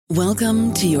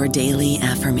Welcome to your daily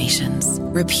affirmations.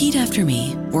 Repeat after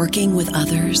me. Working with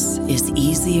others is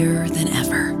easier than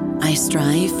ever. I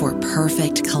strive for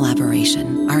perfect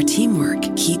collaboration. Our teamwork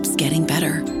keeps getting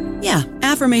better. Yeah,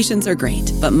 affirmations are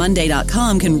great, but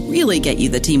Monday.com can really get you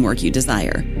the teamwork you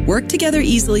desire. Work together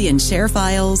easily and share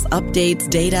files, updates,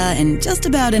 data, and just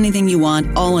about anything you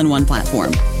want all in one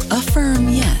platform. Affirm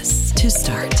yes to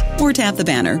start, or tap the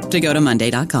banner to go to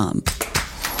Monday.com.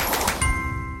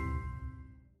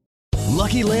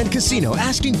 Lucky Land Casino,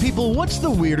 asking people, what's the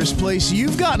weirdest place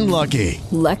you've gotten lucky?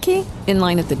 Lucky? In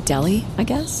line at the deli, I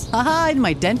guess? Aha, in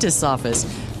my dentist's office.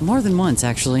 More than once,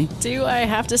 actually. Do I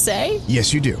have to say?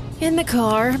 Yes, you do. In the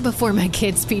car before my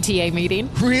kids' PTA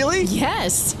meeting. Really?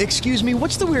 Yes. Excuse me,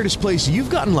 what's the weirdest place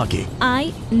you've gotten lucky?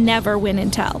 I never win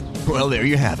and tell. Well, there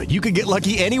you have it. You can get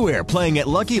lucky anywhere, playing at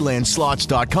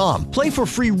LuckyLandSlots.com. Play for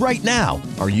free right now.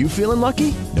 Are you feeling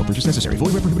lucky? No purchase necessary.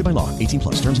 Void where prohibited by law. 18+.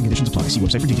 Terms and conditions apply. See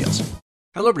website for details.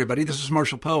 Hello, everybody. This is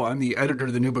Marshall Poe. I'm the editor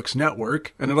of the New Books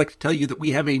Network, and I'd like to tell you that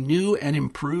we have a new and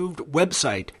improved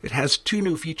website. It has 2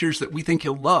 new features that we think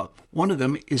you'll love. One of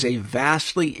them is a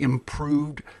vastly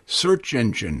improved search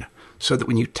engine, so that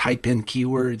when you type in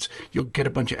keywords, you'll get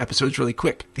a bunch of episodes really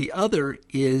quick. The other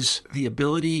is the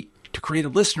ability to create a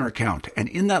listener account. And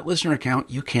in that listener account,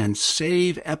 you can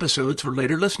save episodes for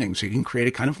later listening. So you can create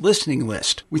a kind of listening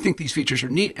list. We think these features are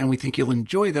neat, and we think you'll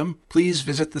enjoy them. Please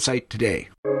visit the site today.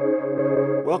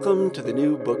 Welcome to the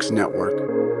New Books Network.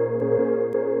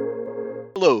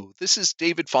 Hello, this is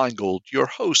David Feingold, your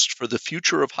host for the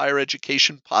Future of Higher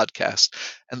Education podcast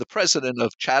and the president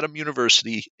of Chatham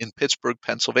University in Pittsburgh,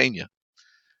 Pennsylvania.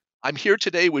 I'm here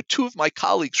today with 2 of my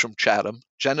colleagues from Chatham,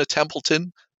 Jenna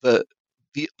Templeton, the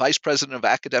Vice President of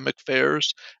Academic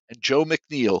Affairs, and Joe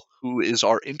McNeil, who is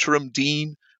our interim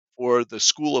dean for the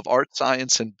School of Art,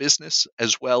 Science, and Business,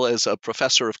 as well as a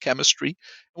professor of chemistry.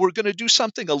 We're going to do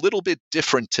something a little bit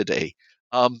different today.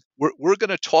 We're going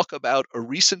to talk about a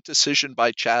recent decision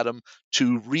by Chatham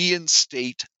to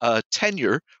reinstate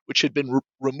tenure, which had been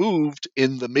removed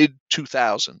in the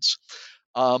mid-2000s.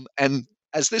 And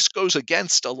as this goes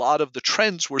against a lot of the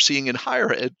trends we're seeing in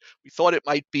higher ed, we thought it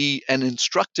might be an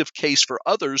instructive case for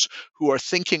others who are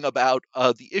thinking about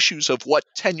the issues of what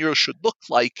tenure should look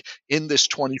like in this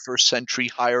 21st century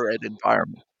higher ed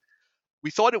environment.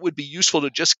 We thought it would be useful to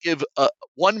just give a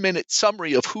 1-minute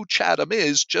summary of who Chatham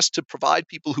is, just to provide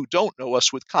people who don't know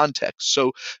us with context.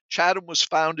 So Chatham was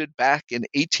founded back in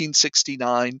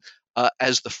 1869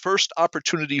 as the first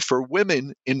opportunity for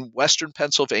women in Western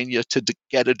Pennsylvania to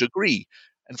get a degree.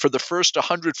 And for the first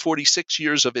 146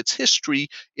 years of its history,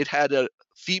 it had a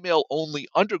female-only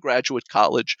undergraduate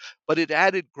college, but it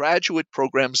added graduate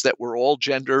programs that were all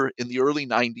gender in the early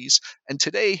 90s, and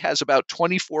today has about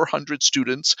 2,400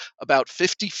 students, about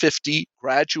 50-50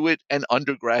 graduate and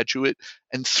undergraduate,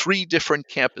 and 3 different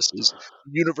campuses.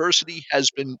 The university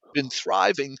has been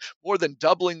thriving, more than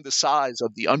doubling the size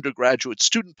of the undergraduate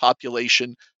student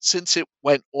population since it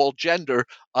went all gender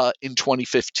in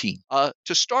 2015.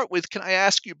 To start with, can I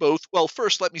ask you both, well,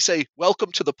 first let me say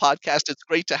welcome to the podcast. It's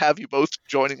great to have you both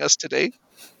joining us today.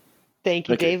 Thank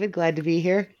you, David. Glad to be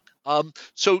here.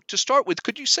 So to start with,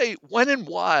 could you say when and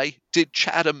why did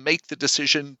Chatham make the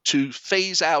decision to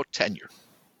phase out tenure?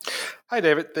 Hi,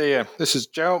 David. This is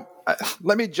Joe.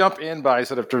 Let me jump in by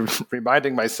sort of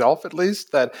reminding myself, at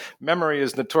least, that memory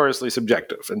is notoriously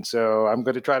subjective. And so I'm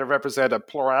going to try to represent a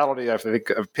plurality, I think,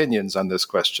 of opinions on this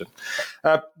question.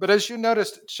 But as you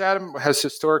noticed, Chatham has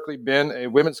historically been a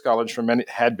women's college for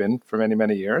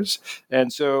many years.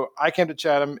 And so I came to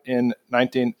Chatham in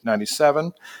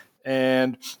 1997.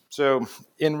 And so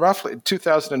in roughly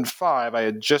 2005, I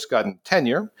had just gotten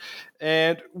tenure.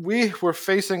 And we were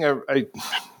facing a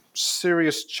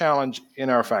serious challenge in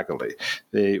our faculty.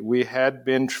 We had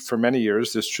been for many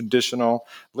years this traditional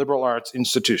liberal arts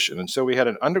institution. And so we had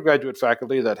an undergraduate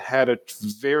faculty that had a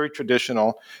very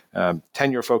traditional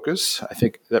tenure focus. I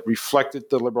think that reflected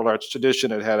the liberal arts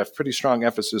tradition. It had a pretty strong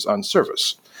emphasis on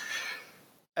service.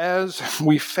 As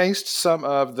we faced some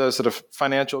of the sort of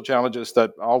financial challenges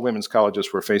that all women's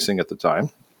colleges were facing at the time,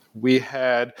 we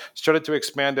had started to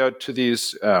expand out to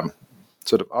these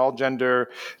sort of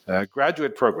all-gender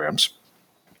graduate programs.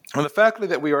 And the faculty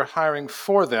that we were hiring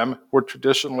for them were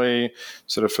traditionally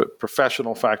sort of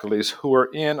professional faculties who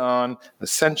were in on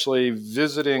essentially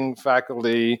visiting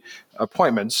faculty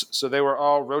appointments. So they were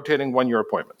all rotating one-year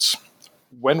appointments.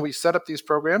 When we set up these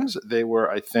programs, they were,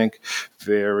 I think,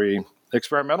 very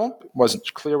experimental. It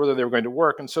wasn't clear whether they were going to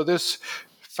work. And so this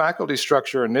faculty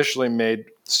structure initially made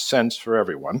sense for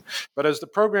everyone. But as the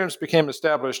programs became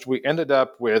established, we ended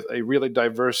up with a really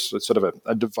diverse sort of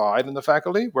a divide in the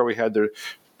faculty, where we had the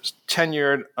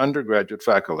tenured undergraduate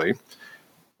faculty.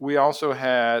 We also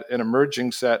had an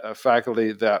emerging set of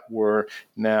faculty that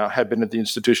had been at the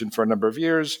institution for a number of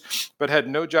years, but had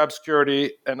no job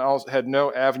security and also had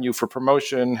no avenue for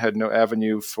promotion, had no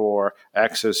avenue for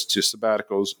access to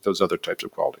sabbaticals, those other types of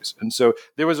qualities. And so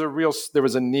there was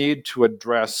a need to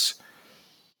address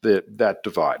that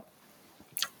divide.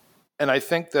 And I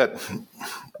think that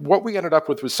what we ended up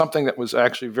with was something that was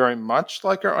actually very much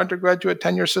like our undergraduate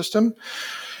tenure system,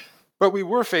 but we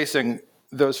were facing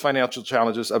those financial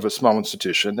challenges of a small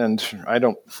institution. And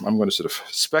I'm going to sort of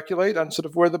speculate on sort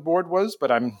of where the board was,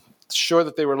 but I'm sure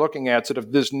that they were looking at sort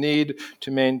of this need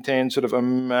to maintain sort of a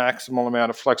maximal amount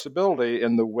of flexibility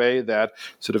in the way that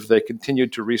sort of they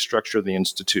continued to restructure the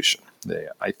institution.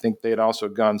 I think they had also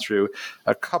gone through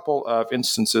a couple of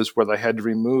instances where they had to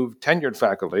remove tenured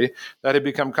faculty that had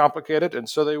become complicated, and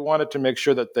so they wanted to make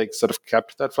sure that they sort of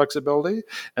kept that flexibility,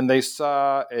 and they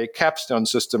saw a capstone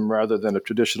system rather than a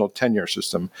traditional tenure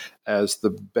system as the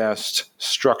best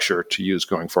structure to use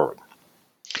going forward.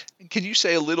 Can you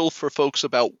say a little for folks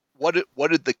about what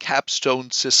did the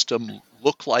capstone system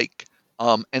look like,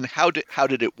 and how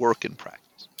did it work in practice?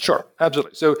 Sure,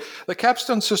 absolutely. So the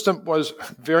capstone system was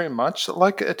very much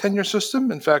like a tenure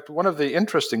system. In fact, one of the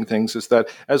interesting things is that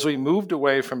as we moved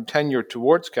away from tenure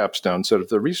towards capstone, sort of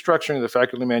the restructuring of the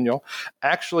faculty manual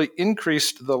actually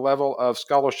increased the level of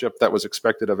scholarship that was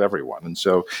expected of everyone. And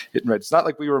so it's not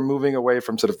like we were moving away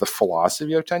from sort of the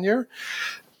philosophy of tenure,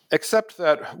 except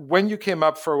that when you came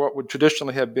up for what would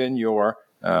traditionally have been your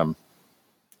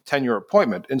tenure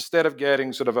appointment, instead of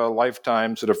getting sort of a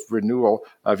lifetime sort of renewal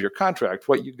of your contract,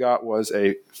 what you got was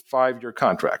a 5-year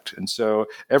contract. And so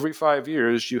every 5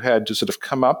 years you had to sort of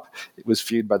come up. It was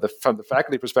viewed from the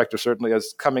faculty perspective certainly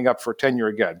as coming up for tenure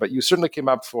again, but you certainly came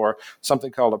up for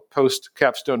something called a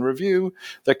post-capstone review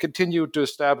that continued to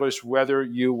establish whether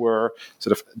you were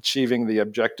sort of achieving the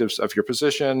objectives of your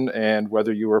position and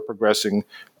whether you were progressing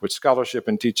with scholarship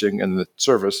and teaching and the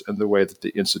service in the way that the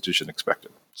institution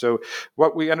expected. So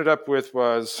what we ended up with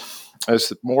was,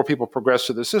 as more people progressed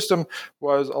through the system,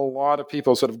 was a lot of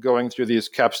people sort of going through these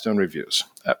capstone reviews.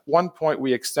 At one point,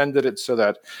 we extended it so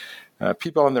that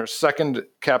people in their second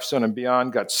capstone and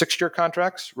beyond got 6-year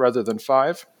contracts rather than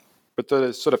 5, but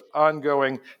the sort of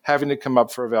ongoing having to come up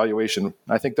for evaluation.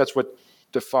 I think that's what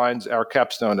defines our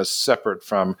capstone as separate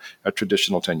from a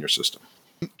traditional tenure system.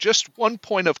 Just one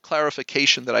point of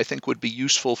clarification that I think would be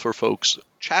useful for folks.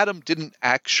 Chatham didn't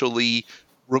actually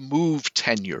remove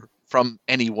tenure from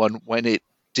anyone when it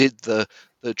did the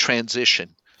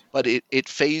transition, but it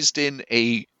phased in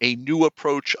a new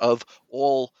approach of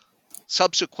all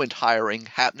subsequent hiring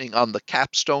happening on the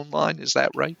capstone line. Is that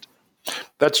right?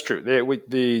 That's true.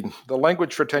 The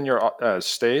language for tenure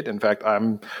stayed. In fact, I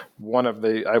was one of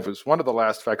the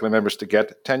last faculty members to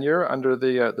get tenure under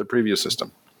the previous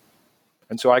system.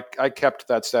 And so I kept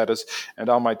that status, and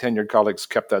all my tenured colleagues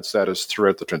kept that status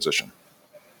throughout the transition.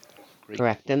 Great.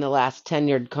 Correct. And the last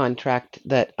tenured contract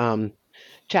that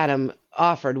Chatham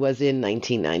offered was in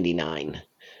 1999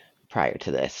 prior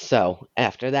to this. So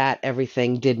after that,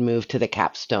 everything did move to the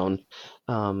capstone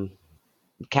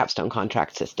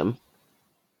contract system.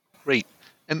 Great.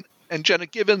 And Jenna,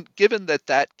 given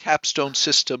that capstone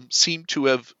system seemed to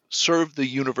have served the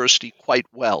university quite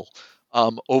well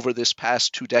over this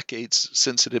past 2 decades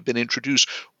since it had been introduced,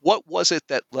 what was it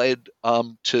that led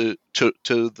to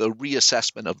the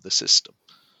reassessment of the system?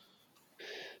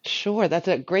 Sure, that's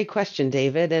a great question,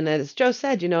 David. And as Joe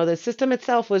said, the system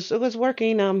itself was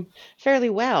working fairly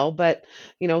well, but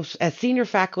as senior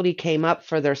faculty came up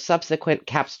for their subsequent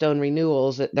capstone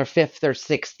renewals, their 5th or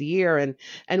 6th year,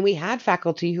 and we had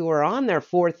faculty who were on their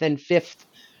 4th and 5th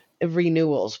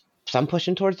renewals, some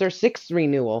pushing towards their 6th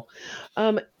renewal.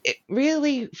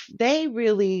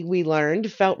 We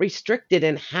learned, felt restricted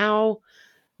in how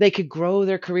they could grow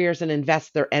their careers and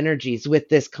invest their energies with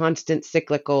this constant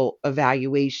cyclical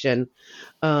evaluation,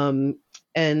 and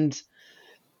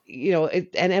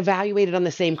evaluated on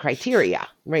the same criteria,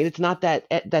 right? It's not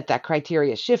that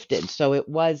criteria shifted. So it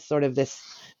was sort of this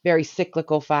very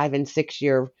cyclical 5 and 6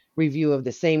 year review of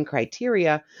the same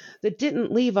criteria that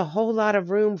didn't leave a whole lot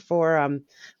of room for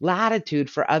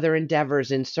latitude for other endeavors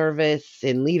in service,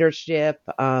 in leadership,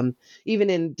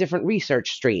 even in different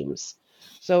research streams.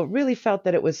 So it really felt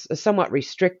that it was somewhat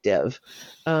restrictive.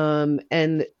 So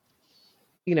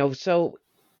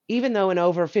even though in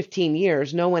over 15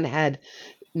 years, no one had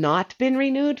not been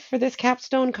renewed for this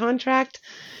capstone contract,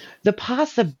 the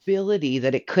possibility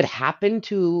that it could happen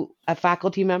to a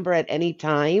faculty member at any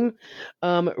time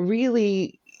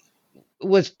really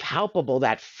was palpable,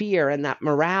 that fear and that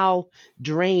morale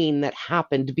drain that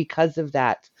happened because of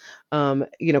that,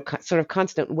 sort of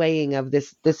constant weighing of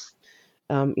this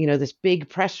big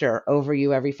pressure over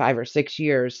you every 5 or 6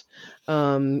 years.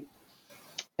 And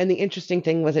the interesting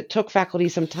thing was it took faculty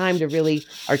some time to really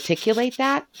articulate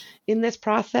that in this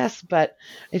process. But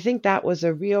I think that was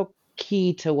a real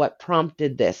key to what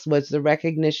prompted this, was the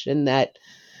recognition that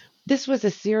this was a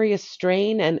serious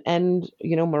strain and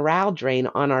morale drain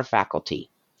on our faculty.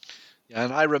 Yeah,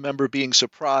 and I remember being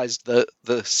surprised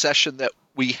the session that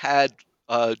we had,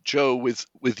 Joe,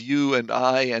 with you and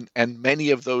I and many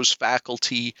of those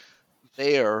faculty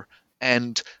there,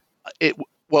 and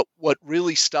what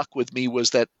really stuck with me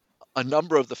was that a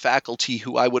number of the faculty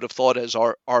who I would have thought as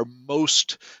our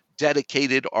most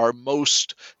dedicated, our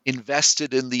most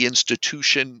invested in the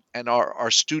institution and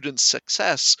our students'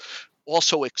 success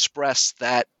also expressed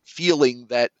that feeling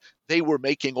that they were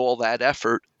making all that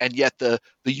effort, and yet the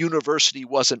university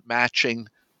wasn't matching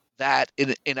that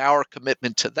in our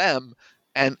commitment to them.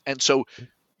 And so,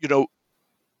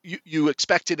 you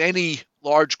expect in any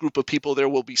large group of people there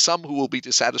will be some who will be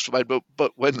dissatisfied,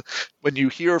 but when you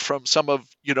hear from some of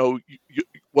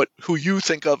who you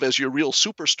think of as your real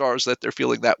superstars that they're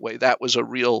feeling that way, that was a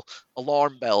real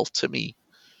alarm bell to me.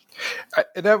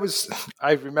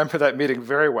 I remember that meeting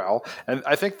very well, and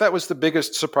I think that was the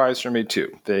biggest surprise for me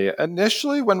too.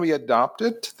 Initially, when we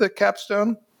adopted the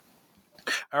capstone,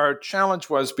 our challenge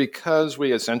was because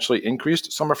we essentially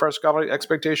increased some of our scholarly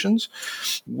expectations.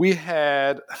 We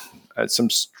had some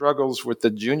struggles with the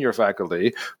junior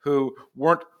faculty who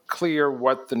weren't clear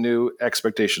what the new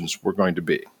expectations were going to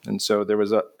be. And so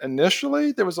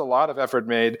initially there was a lot of effort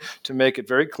made to make it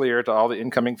very clear to all the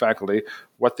incoming faculty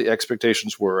what the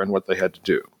expectations were and what they had to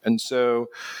do. And so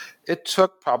it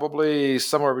took probably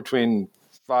somewhere between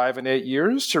 5 and 8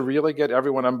 years to really get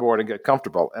everyone on board and get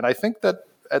comfortable. And I think that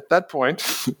at that point,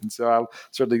 so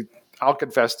I'll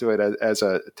confess to it as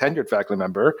a tenured faculty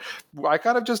member, I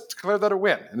kind of just declared that a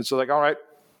win. And it's like, all right,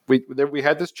 we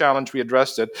had this challenge, we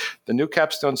addressed it. The new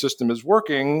capstone system is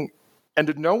working,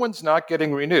 and no one's not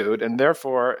getting renewed, and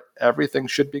therefore everything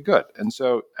should be good. And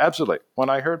so, absolutely, when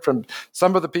I heard from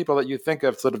some of the people that you think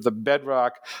of sort of the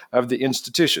bedrock of the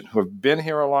institution, who have been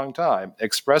here a long time,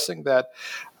 expressing that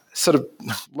sort of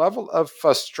level of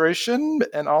frustration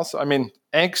and also,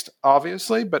 angst,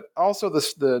 obviously, but also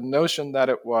the notion that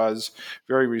it was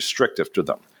very restrictive to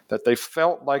them, that they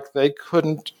felt like they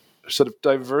couldn't sort of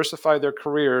diversify their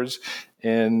careers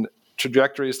in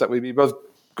trajectories that would be both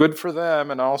good for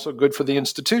them and also good for the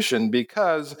institution,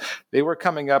 because they were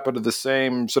coming up into the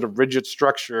same sort of rigid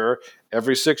structure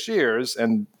every 6 years,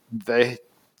 and they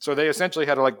essentially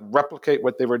had to replicate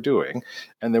what they were doing,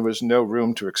 and there was no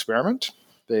room to experiment.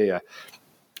 They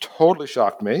totally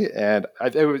shocked me, and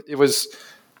it was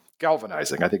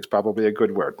galvanizing, I think is probably a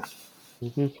good word.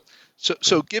 Mm-hmm.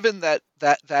 So given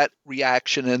that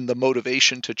reaction and the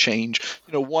motivation to change,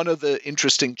 one of the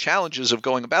interesting challenges of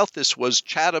going about this was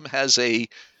Chatham has a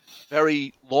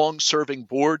very long-serving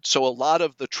board, so a lot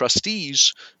of the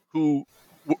trustees who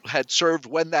had served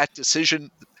when that decision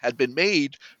had been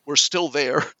made were still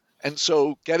there. And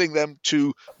so getting them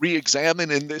to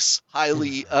re-examine in this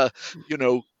highly,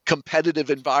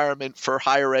 competitive environment for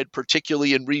higher ed,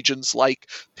 particularly in regions like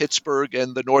Pittsburgh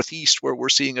and the Northeast, where we're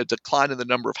seeing a decline in the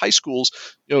number of high schools,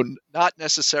 not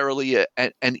necessarily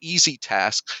an easy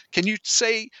task. Can you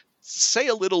say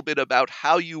a little bit about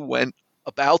how you went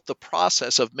about the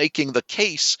process of making the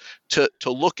case to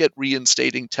look at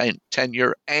reinstating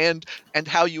tenure and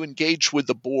how you engaged with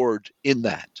the board in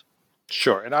that?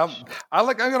 Sure, and I'm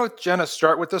going to let Jenna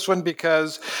start with this one,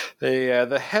 because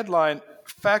the headline,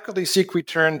 "Faculty Seek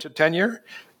Return to Tenure,"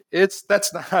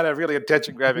 that's not a really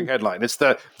attention-grabbing headline. It's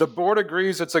the board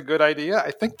agrees it's a good idea.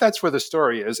 I think that's where the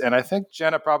story is, and I think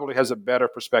Jenna probably has a better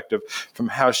perspective from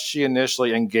how she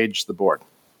initially engaged the board.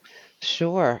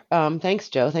 Sure. Thanks,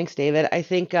 Joe. Thanks, David. I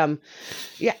think, and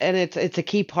it's a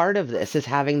key part of this is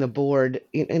having the board.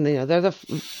 They're the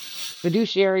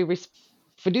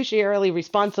fiduciarily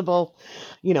responsible,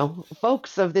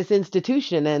 folks of this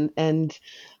institution, and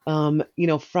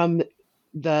from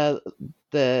the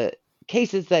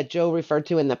cases that Joe referred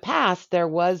to in the past, there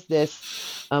was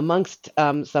this amongst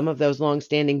some of those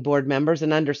longstanding board members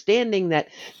an understanding that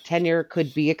tenure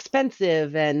could be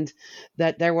expensive and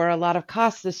that there were a lot of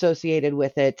costs associated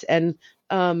with it, and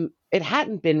it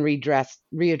hadn't been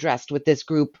readdressed with this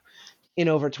group in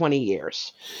over 20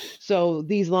 years. So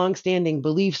these longstanding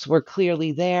beliefs were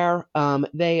clearly there.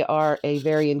 They are a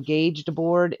very engaged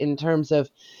board in terms of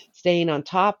staying on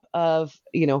top of,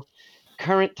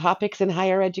 current topics in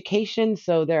higher education.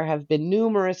 So there have been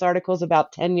numerous articles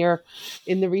about tenure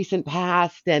in the recent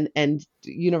past, and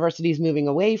universities moving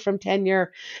away from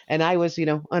tenure. And I was,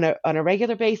 on a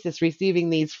regular basis receiving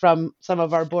these from some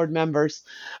of our board members.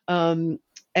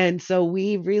 And so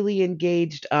we really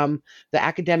engaged the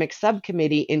academic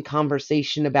subcommittee in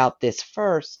conversation about this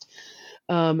first.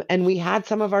 And we had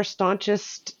some of our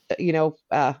staunchest,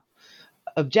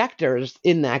 objectors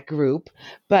in that group.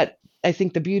 But I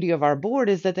think the beauty of our board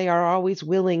is that they are always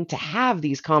willing to have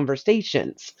these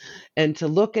conversations and to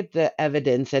look at the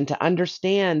evidence and to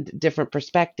understand different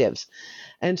perspectives.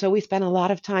 And so we spent a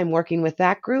lot of time working with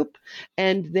that group,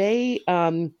 and they,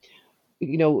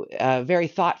 very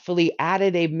thoughtfully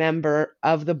added a member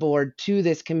of the board to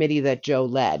this committee that Joe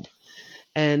led.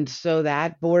 And so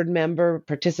that board member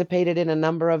participated in a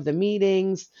number of the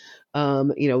meetings,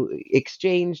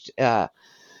 exchanged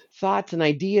thoughts and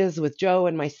ideas with Joe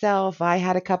and myself. I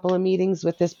had a couple of meetings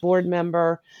with this board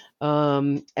member.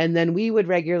 And then we would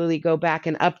regularly go back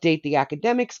and update the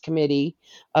academics committee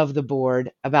of the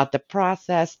board about the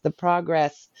process, the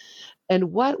progress,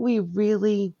 and what we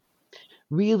really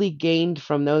gained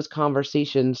from those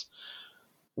conversations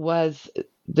was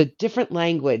the different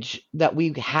language that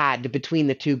we had between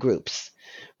the two groups,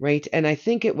 right? And I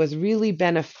think it was really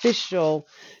beneficial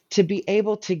to be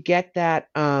able to get that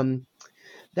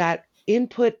that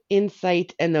input,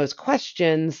 insight, and those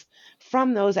questions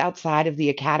from those outside of the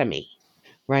academy,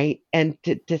 right? And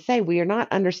to say, we are not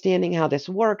understanding how this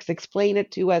works, explain it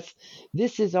to us.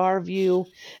 This is our view.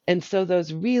 And so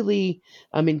those really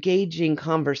engaging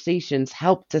conversations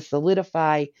help to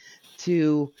solidify,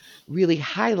 to really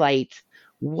highlight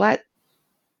what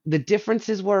the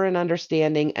differences were in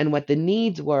understanding and what the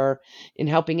needs were in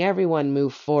helping everyone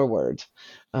move forward.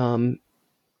 And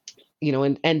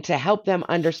to help them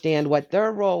understand what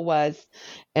their role was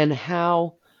and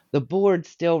how the board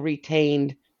still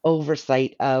retained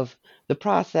oversight of the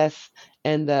process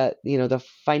and the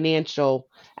financial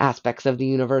aspects of the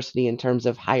university in terms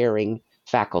of hiring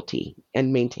faculty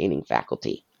and maintaining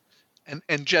faculty.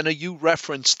 And Jenna, you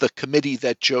referenced the committee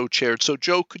that Joe chaired. So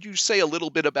Joe, could you say a little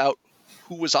bit about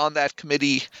who was on that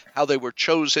committee, how they were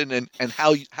chosen, and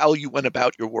how you went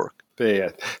about your work?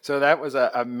 So that was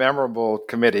a memorable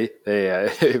committee,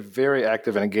 very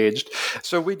active and engaged.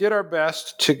 So we did our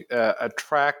best to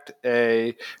attract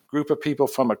a group of people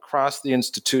from across the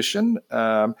institution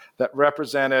that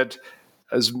represented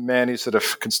as many sort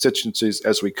of constituencies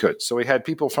as we could. So we had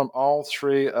people from all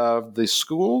three of the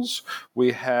schools.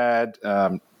 We had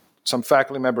some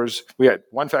faculty members. We had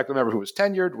one faculty member who was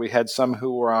tenured. We had some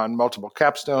who were on multiple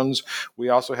capstones. We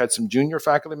also had some junior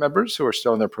faculty members who are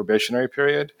still in their probationary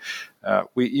period.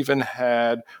 We even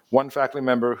had one faculty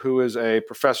member who is a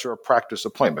professor of practice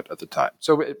appointment at the time.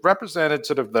 So it represented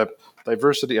sort of the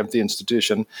diversity of the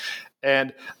institution.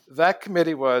 And that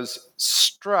committee was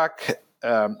struck.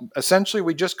 Essentially,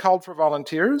 we just called for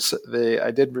volunteers.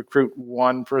 I did recruit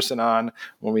one person on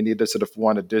when we needed sort of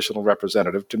one additional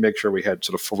representative to make sure we had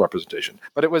sort of full representation.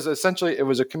 But it was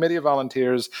a committee of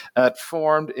volunteers that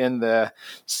formed in the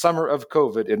summer of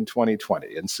COVID in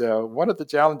 2020. And so one of the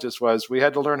challenges was we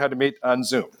had to learn how to meet on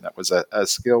Zoom. That was a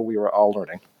skill we were all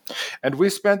learning. And we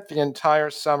spent the entire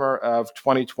summer of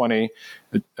 2020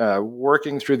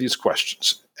 working through these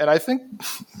questions. And I think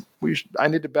I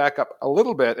need to back up a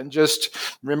little bit and just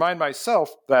remind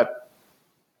myself that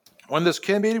when this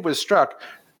committee was struck,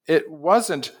 it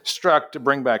wasn't struck to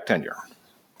bring back tenure.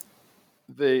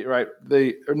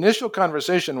 The initial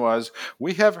conversation was,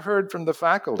 we have heard from the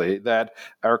faculty that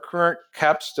our current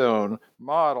capstone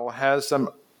model has some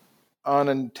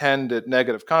unintended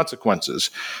negative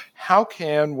consequences. How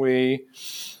can we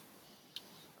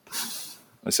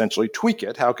essentially tweak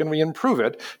it? How can we improve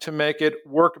it to make it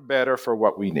work better for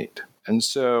what we need? And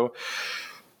so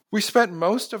we spent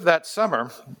most of that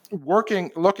summer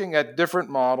looking at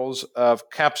different models of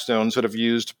capstones that have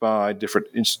used by different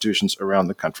institutions around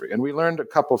the country. And we learned a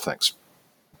couple of things.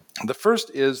 The first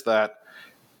is that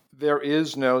there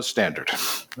is no standard.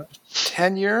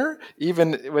 Tenure,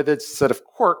 even with its set of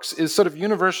quirks, is sort of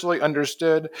universally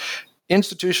understood.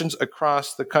 Institutions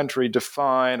across the country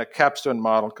define a capstone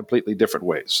model completely different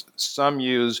ways. Some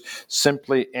use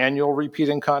simply annual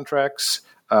repeating contracts.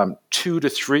 2 to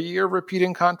 3 year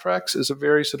repeating contracts is a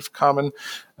very sort of common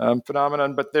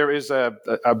phenomenon, but there is a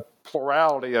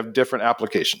plurality of different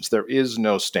applications. There is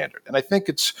no standard. And I think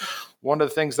it's one of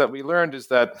the things that we learned is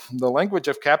that the language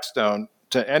of capstone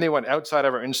to anyone outside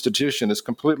of our institution is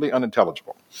completely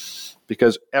unintelligible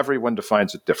because everyone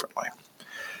defines it differently.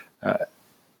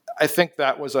 I think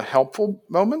that was a helpful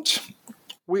moment.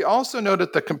 we also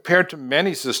noted that compared to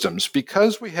many systems,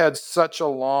 because we had such a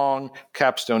long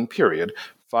capstone period,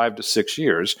 5 to 6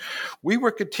 years, we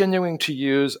were continuing to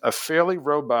use a fairly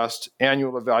robust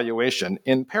annual evaluation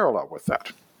in parallel with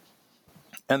that.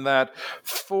 And that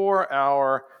for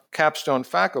our capstone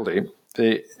faculty,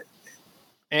 the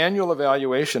annual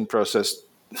evaluation process,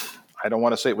 I don't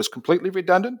want to say it was completely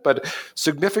redundant, but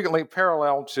significantly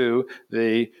parallel to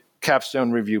the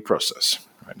capstone review process.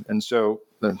 Right? And so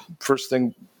the first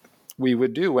thing we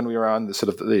would do when we were on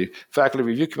the faculty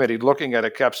review committee looking at a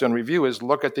capstone review is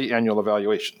look at the annual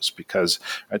evaluations, because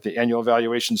the annual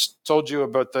evaluations told you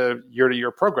about the year-to-year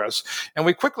progress. And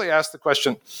we quickly asked the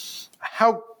question,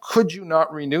 how could you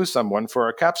not renew someone for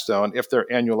a capstone if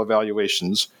their annual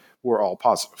evaluations were all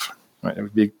positive? Right? It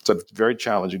would be very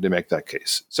challenging to make that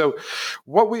case. So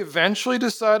what we eventually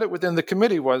decided within the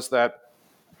committee was that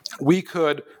we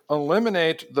could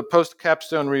eliminate the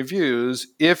post-capstone reviews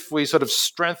if we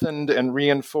strengthened and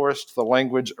reinforced the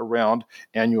language around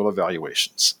annual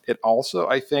evaluations. It also,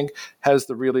 I think, has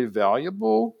the really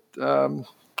valuable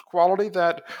quality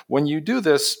that when you do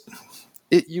this,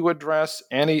 you address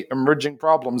any emerging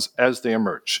problems as they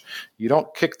emerge. You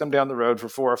don't kick them down the road for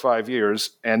 4 or 5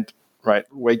 years and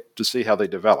wait to see how they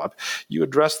develop. You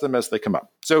address them as they come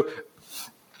up. So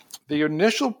the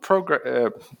initial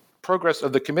progress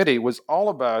of the committee was all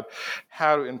about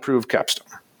how to improve capstone.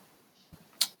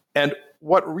 And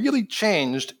what really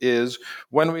changed is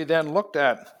when we then looked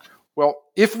at, well,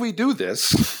 if we do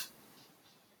this,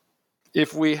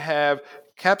 if we have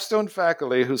capstone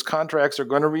faculty whose contracts are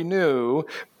going to renew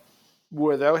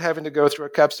without having to go through a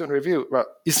capstone review, well,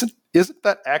 isn't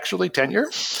that actually tenure?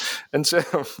 And so,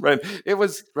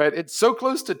 it's so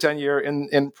close to tenure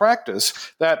in practice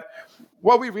that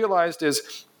what we realized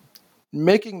is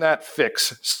making that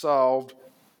fix solved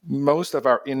most of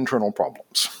our internal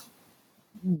problems.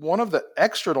 One of the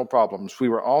external problems we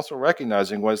were also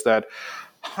recognizing was that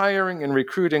hiring and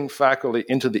recruiting faculty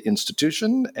into the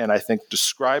institution, and I think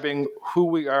describing who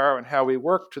we are and how we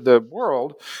work to the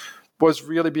world, was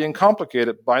really being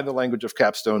complicated by the language of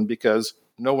capstone because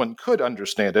no one could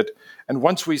understand it. And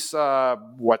once we saw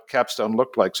what capstone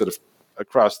looked like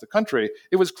across the country,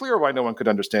 it was clear why no one could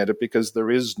understand it, because there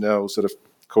is no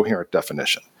coherent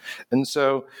definition. And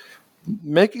so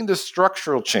making the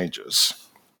structural changes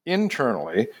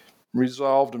internally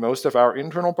resolved most of our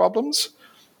internal problems.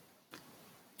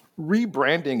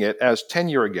 Rebranding it as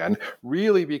tenure again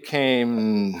really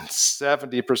became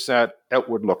 70%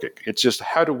 outward looking. It's just,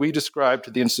 how do we describe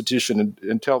to the institution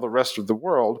and tell the rest of the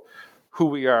world who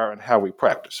we are and how we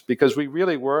practice? Because we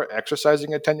really were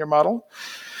exercising a tenure model.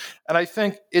 And I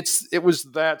think it was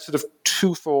that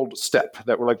twofold step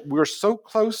that we're so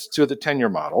close to the tenure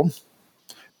model,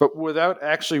 but without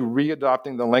actually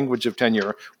readopting the language of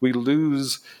tenure, we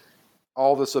lose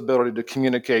all this ability to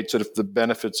communicate the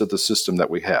benefits of the system that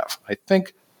we have. I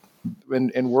think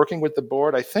in working with the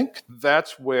board, I think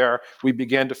that's where we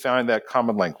began to find that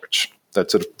common language,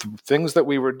 that things that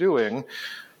we were doing,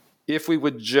 if we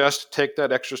would just take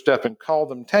that extra step and call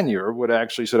them tenure, would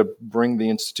actually bring the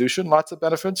institution lots of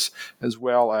benefits, as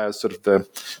well as it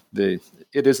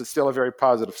is still a very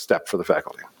positive step for the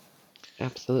faculty.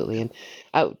 Absolutely.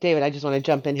 And David, I just want to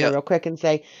jump in here real quick and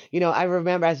say, I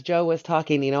remember as Joe was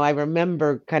talking, I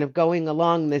remember kind of going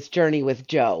along this journey with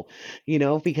Joe,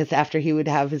 because after he would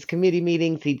have his committee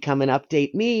meetings, he'd come and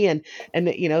update me and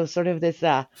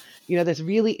this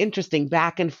really interesting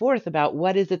back and forth about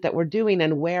what is it that we're doing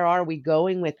and where are we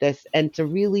going with this. And to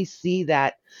really see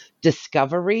that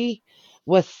discovery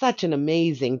was such an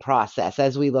amazing process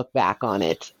as we look back on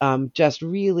it. Just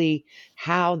really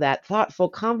how that thoughtful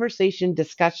conversation,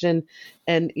 discussion,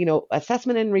 and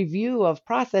assessment and review of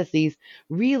processes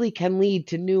really can lead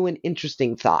to new and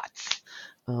interesting thoughts.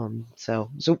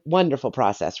 So it's a wonderful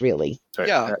process, really.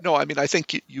 Yeah, no, I mean, I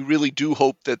think you really do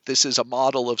hope that this is a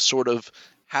model of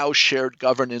how shared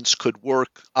governance could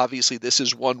work. Obviously, this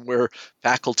is one where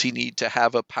faculty need to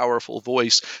have a powerful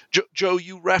voice. Joe,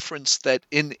 you referenced that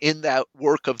in that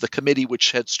work of the committee,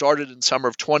 which had started in summer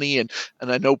of 20 and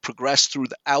I know progressed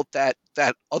throughout that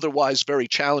otherwise very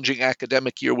challenging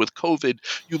academic year with COVID,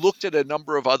 you looked at a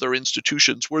number of other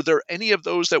institutions. Were there any of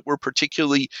those that were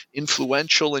particularly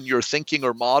influential in your thinking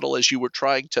or model as you were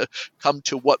trying to come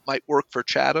to what might work for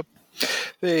Chatham?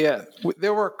 There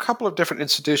were a couple of different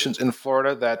institutions in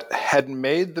Florida that had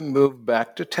made the move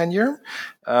back to tenure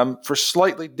for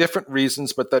slightly different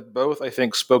reasons, but that both, I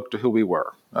think, spoke to who we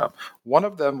were. One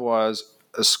of them was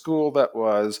a school that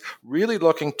was really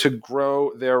looking to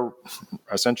grow their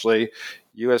essentially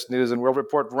U.S. News and World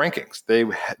Report rankings.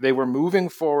 They were moving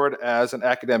forward as an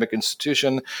academic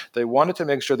institution. They wanted to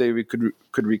make sure they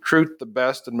could recruit the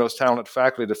best and most talented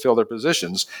faculty to fill their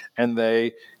positions, and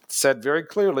they said very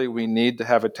clearly we need to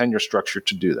have a tenure structure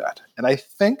to do that. And I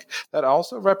think that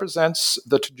also represents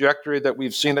the trajectory that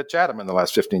we've seen at Chatham in the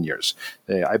last 15 years.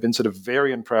 I've been sort of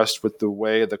very impressed with the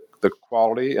way the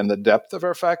quality and the depth of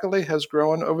our faculty has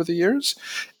grown over the years.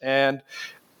 And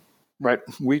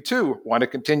we too want to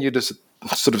continue to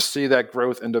sort of see that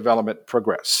growth and development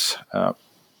progress.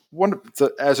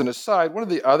 As an aside, one of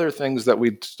the other things that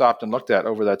we stopped and looked at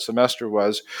over that semester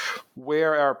was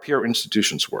where our peer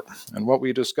institutions were. And what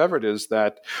we discovered is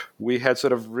that we had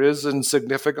sort of risen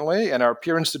significantly, and our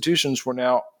peer institutions were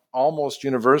now almost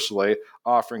universally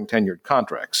offering tenured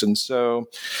contracts. And so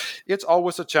it's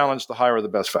always a challenge to hire the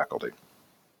best faculty.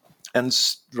 And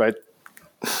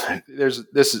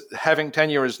having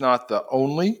tenure is not the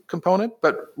only component,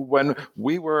 but when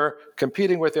we were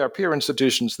competing with our peer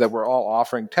institutions that were all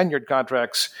offering tenured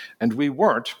contracts and we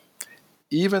weren't,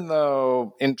 even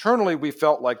though internally we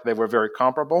felt like they were very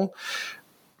comparable,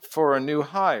 for a new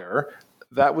hire,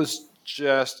 that was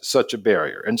just such a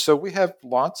barrier. And so we have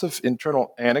lots of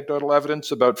internal anecdotal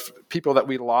evidence about people that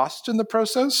we lost in the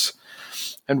process.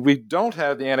 And we don't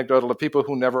have the anecdotal of people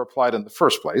who never applied in the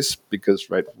first place because,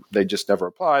 they just never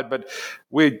applied. But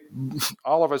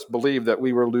all of us believe that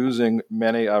we were losing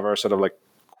many of our sort of like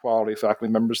quality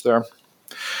faculty members there.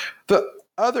 The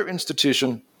other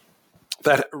institution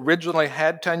that originally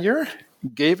had tenure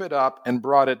gave it up and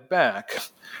brought it back.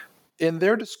 In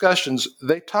their discussions,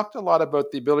 they talked a lot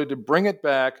about the ability to bring it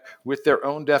back with their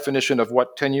own definition of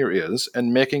what tenure is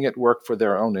and making it work for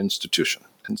their own institution.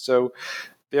 And so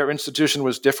their institution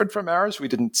was different from ours. We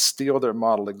didn't steal their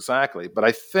model exactly. But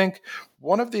I think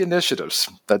one of the initiatives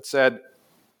that said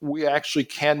we actually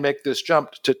can make this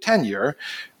jump to tenure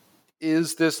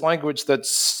is this language that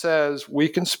says we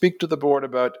can speak to the board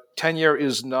about tenure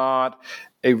is not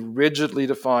a rigidly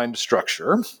defined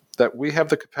structure, that we have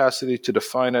the capacity to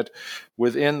define it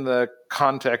within the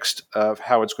context of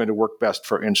how it's going to work best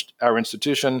for our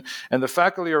institution. And the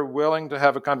faculty are willing to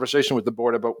have a conversation with the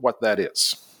board about what that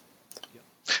is.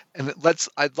 And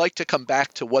I'd like to come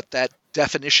back to what that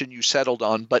definition you settled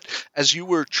on, but as you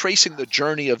were tracing the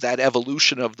journey of that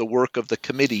evolution of the work of the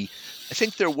committee, I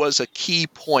think there was a key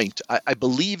point. I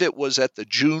believe it was at the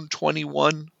June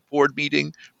 21 board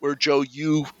meeting where, Joe,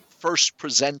 you first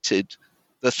presented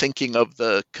the thinking of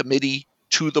the committee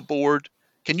to the board.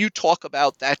 Can you talk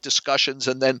about that discussions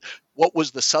and then what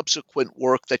was the subsequent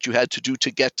work that you had to do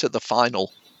to get to the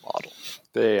final model?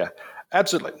 Yeah,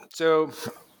 absolutely. So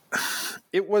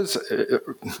it was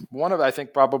one of, I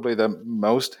think, probably the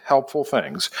most helpful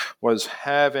things was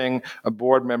having a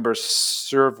board member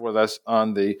serve with us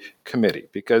on the committee,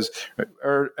 because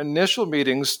our initial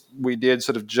meetings we did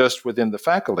sort of just within the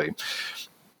faculty.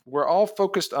 We're all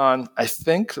focused on, I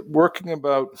think, working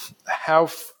about how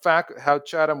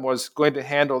Chatham was going to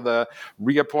handle the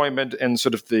reappointment and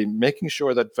sort of the making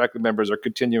sure that faculty members are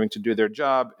continuing to do their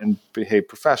job and behave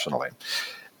professionally.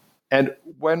 And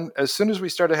as soon as we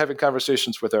started having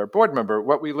conversations with our board member,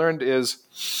 what we learned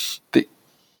is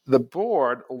the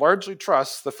board largely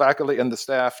trusts the faculty and the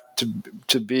staff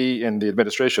to be in the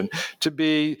administration, to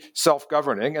be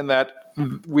self-governing, and that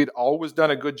we'd always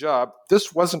done a good job.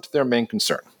 This wasn't their main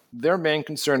concern. Their main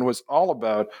concern was all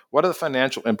about what are the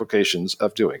financial implications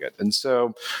of doing it. And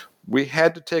so we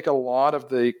had to take a lot of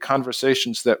the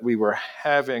conversations that we were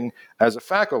having as a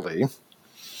faculty,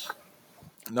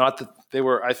 not that they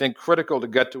were, I think, critical to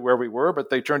get to where we were, but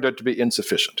they turned out to be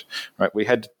insufficient. Right? We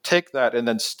had to take that and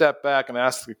then step back and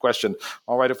ask the question,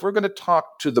 all right, if we're going to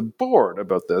talk to the board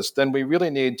about this, then we really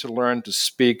need to learn to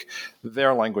speak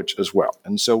their language as well.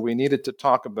 And so we needed to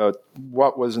talk about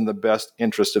what was in the best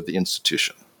interest of the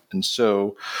institution. And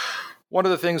so one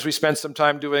of the things we spent some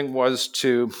time doing was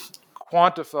to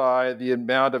quantify the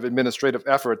amount of administrative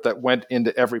effort that went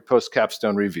into every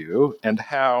post-capstone review and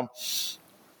how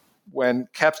when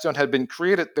Capstone had been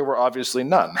created, there were obviously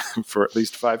none for at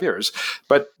least 5 years.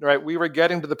 But we were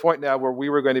getting to the point now where we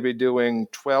were going to be doing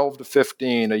 12 to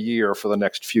 15 a year for the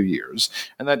next few years,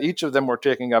 and that each of them were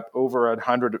taking up over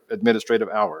 100 administrative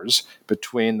hours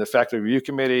between the faculty review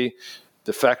committee,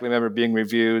 the faculty member being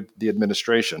reviewed, the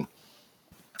administration.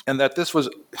 And that this was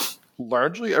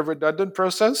largely a redundant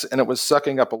process, and it was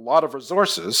sucking up a lot of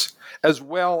resources as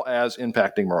well as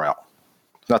impacting morale.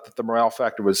 Not that the morale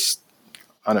factor was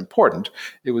unimportant.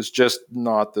 It was just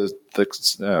not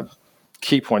the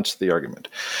key points to the argument.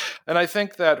 And I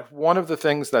think that one of the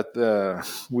things that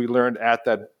we learned at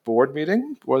that board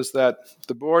meeting was that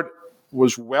the board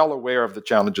was well aware of the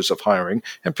challenges of hiring,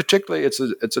 and particularly it's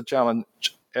a challenge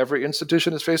every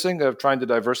institution is facing of trying to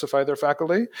diversify their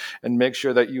faculty and make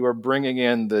sure that you are bringing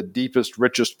in the deepest,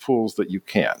 richest pools that you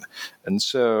can. And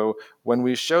so when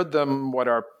we showed them what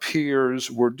our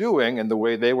peers were doing and the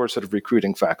way they were sort of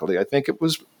recruiting faculty, I think it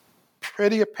was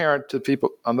pretty apparent to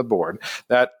people on the board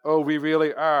that, we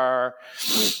really are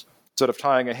sort of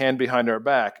tying a hand behind our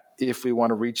back if we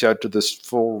want to reach out to this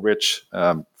full, rich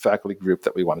faculty group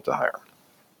that we wanted to hire.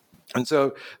 And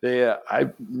so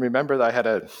I remember that I had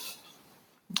a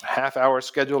half-hour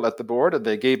schedule at the board, and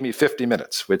they gave me 50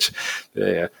 minutes, which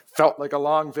felt like a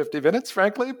long 50 minutes,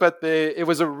 frankly, but I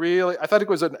thought it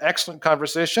was an excellent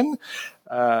conversation.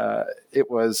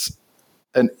 It was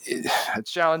a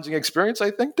challenging experience, I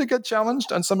think, to get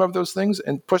challenged on some of those things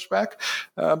and push back.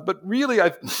 But really,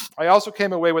 I also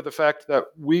came away with the fact that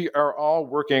we are all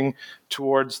working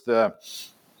towards the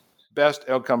best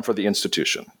outcome for the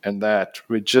institution, and that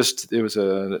it was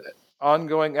an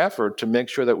ongoing effort to make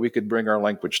sure that we could bring our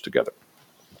language together.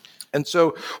 And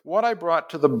so what I brought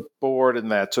to the board in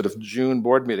that sort of June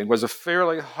board meeting was a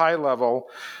fairly high level,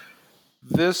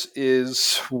 this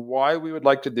is why we would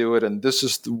like to do it, and this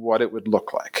is what it would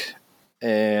look like.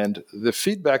 And the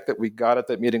feedback that we got at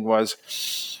that meeting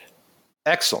was,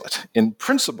 excellent. In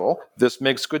principle, this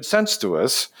makes good sense to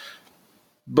us,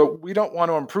 but we don't want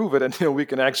to improve it until we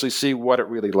can actually see what it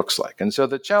really looks like. And so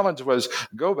the challenge was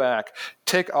go back,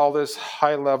 take all this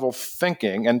high-level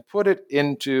thinking and put it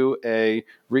into a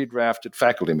redrafted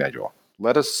faculty manual.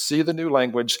 Let us see the new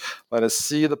language. Let us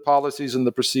see the policies and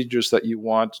the procedures that you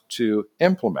want to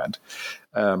implement.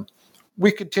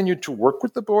 We continued to work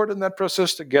with the board in that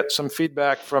process to get some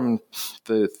feedback from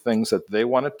the things that they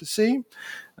wanted to see.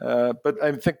 But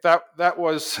I think that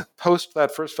was, post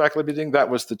that first faculty meeting, that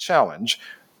was the challenge,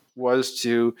 was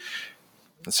to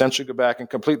essentially go back and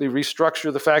completely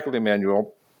restructure the faculty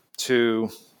manual to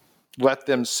let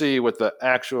them see what the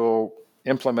actual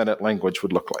implemented language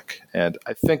would look like. And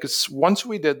I think once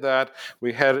we did that,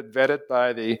 we had it vetted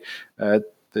by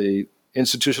the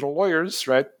institutional lawyers,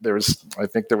 right? I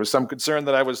think there was some concern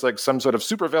that I was like some sort of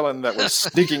supervillain that was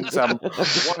sneaking some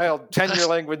wild tenure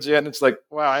language in. It's like,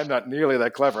 wow, I'm not nearly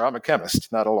that clever. I'm a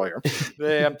chemist, not a lawyer.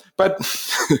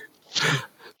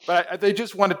 But they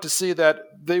just wanted to see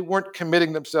that they weren't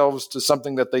committing themselves to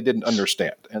something that they didn't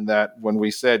understand. And that when we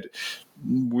said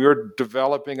we're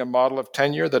developing a model of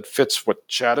tenure that fits what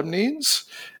Chatham needs,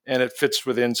 and it fits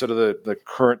within sort of the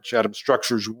current Chatham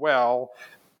structures well,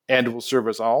 and will serve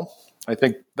us all, I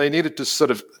think they needed to sort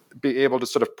of be able to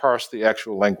sort of parse the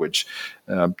actual language,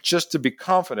 just to be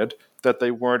confident that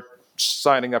they weren't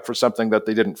signing up for something that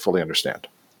they didn't fully understand.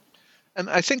 And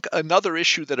I think another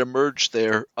issue that emerged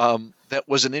there that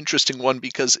was an interesting one,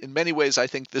 because in many ways I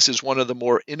think this is one of the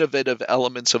more innovative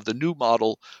elements of the new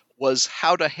model, was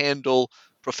how to handle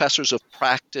professors of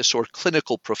practice or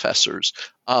clinical professors,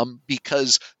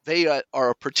 because they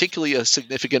are particularly a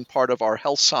significant part of our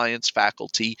health science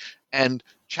faculty, and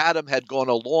Chatham had gone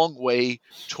a long way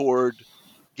toward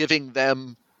giving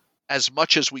them as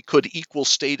much as we could equal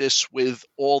status with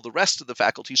all the rest of the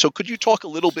faculty. So could you talk a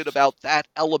little bit about that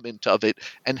element of it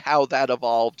and how that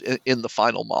evolved in the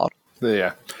final model?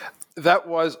 Yeah, that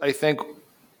was, I think,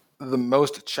 the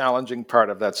most challenging part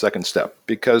of that second step,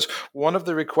 because one of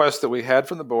the requests that we had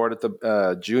from the board at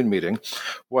the June meeting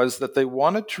was that they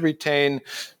wanted to retain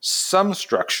some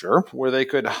structure where they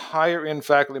could hire in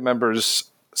faculty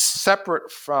members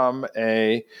separate from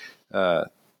a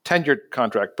tenured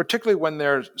contract, particularly when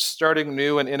they're starting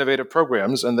new and innovative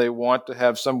programs and they want to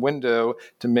have some window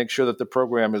to make sure that the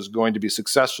program is going to be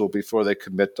successful before they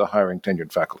commit to hiring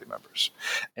tenured faculty members.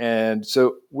 And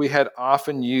so we had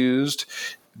often used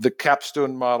the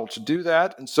capstone model to do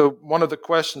that. And so one of the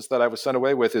questions that I was sent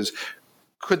away with is,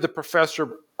 could the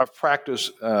professor of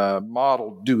practice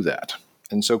model do that?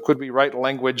 And so could we write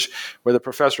language where the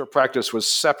professor of practice was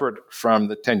separate from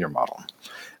the tenure model?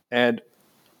 And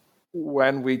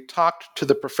when we talked to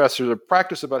the professors of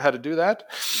practice about how to do that,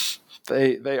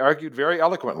 they argued very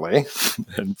eloquently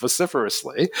and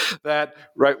vociferously that,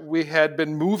 right, we had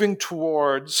been moving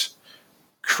towards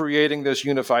creating this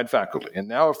unified faculty. And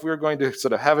now if we're going to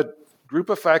sort of have a group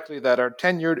of faculty that are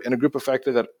tenured and a group of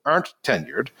faculty that aren't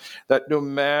tenured, that no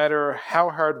matter how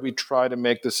hard we try to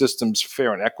make the systems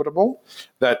fair and equitable,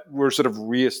 that we're sort of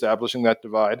reestablishing that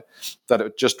divide, that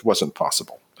it just wasn't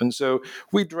possible. And so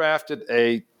we drafted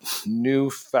a new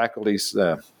faculty's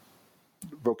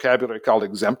vocabulary called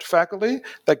exempt faculty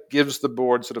that gives the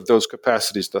board sort of those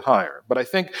capacities to hire. But I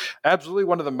think absolutely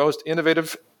one of the most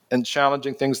innovative and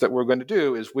challenging things that we're going to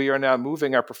do is we are now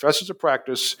moving our professors of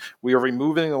practice. We are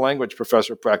removing the language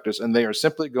professor of practice, and they are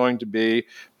simply going to be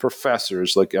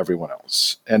professors like everyone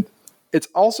else. And it's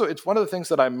one of the things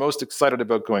that I'm most excited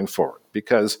about going forward,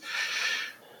 because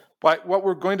what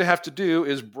we're going to have to do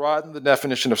is broaden the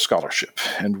definition of scholarship.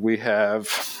 And we have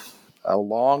a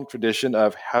long tradition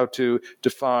of how to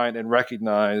define and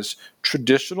recognize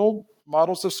traditional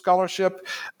models of scholarship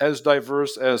as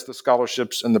diverse as the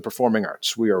scholarships in the performing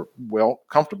arts. We are well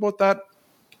comfortable with that.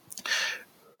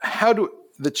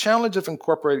 The challenge of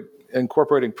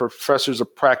incorporating professors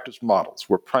of practice models,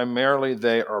 where primarily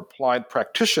they are applied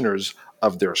practitioners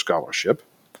of their scholarship,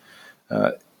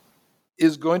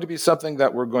 is going to be something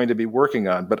that we're going to be working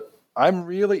on. But I'm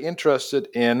really interested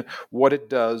in what it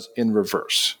does in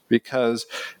reverse, because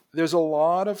there's a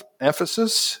lot of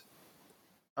emphasis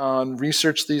on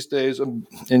research these days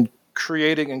in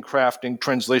creating and crafting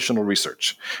translational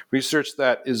research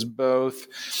that is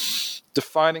both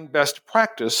defining best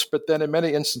practice, but then in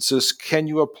many instances, can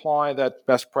you apply that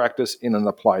best practice in an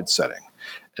applied setting?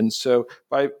 And so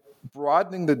by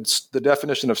broadening the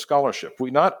definition of scholarship, we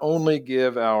not only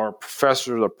give our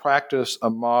professors of practice a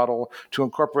model to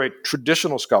incorporate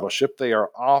traditional scholarship, they are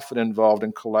often involved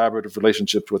in collaborative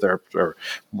relationships with our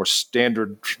more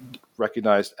standard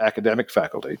recognized academic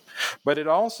faculty, but it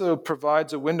also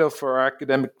provides a window for our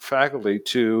academic faculty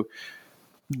to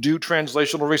do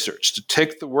translational research, to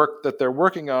take the work that they're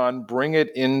working on, bring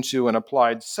it into an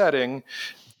applied setting,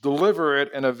 deliver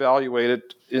it, and evaluate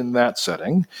it in that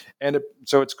setting. And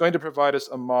so it's going to provide us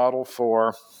a model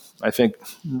for, I think,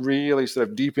 really sort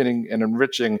of deepening and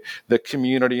enriching the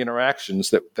community interactions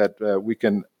that we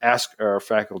can ask our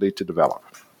faculty to develop.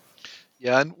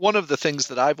 Yeah, and one of the things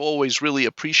that I've always really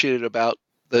appreciated about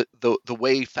the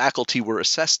way faculty were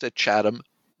assessed at Chatham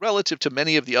relative to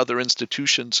many of the other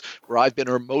institutions where I've been,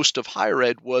 or most of higher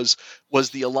ed, was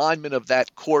the alignment of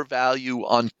that core value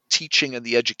on teaching and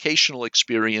the educational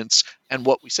experience and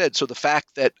what we said. So the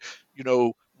fact that,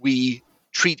 we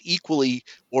treat equally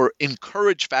or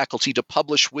encourage faculty to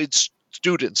publish with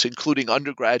students, including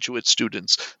undergraduate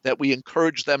students, that we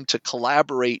encourage them to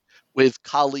collaborate with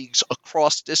colleagues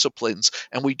across disciplines,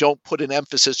 and we don't put an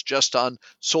emphasis just on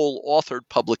sole authored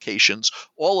publications.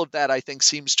 All of that, I think,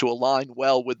 seems to align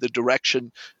well with the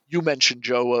direction you mentioned,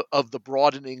 Joe, of the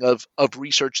broadening of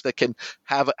research that can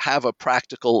have a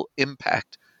practical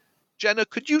impact. Jenna,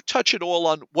 could you touch at all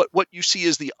on what you see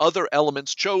as the other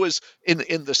elements? Joe is,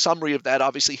 in the summary of that,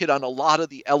 obviously hit on a lot of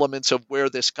the elements of where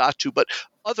this got to, but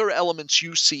other elements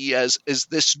you see as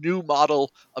this new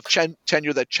model of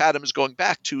tenure that Chatham is going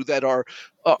back to that are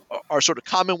sort of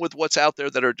common with what's out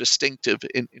there, that are distinctive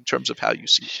in terms of how you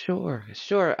see it.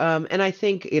 Sure. And I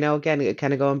think, again,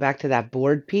 kind of going back to that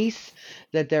board piece,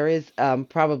 that there is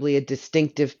probably a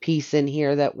distinctive piece in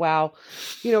here that,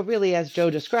 really, as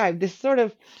Joe described,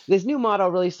 this new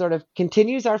model really sort of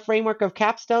continues our framework of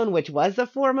capstone, which was a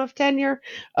form of tenure,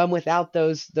 without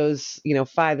those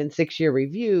 5 and 6 year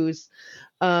reviews.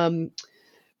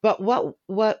 But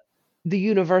what the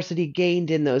university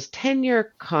gained in those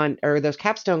tenure those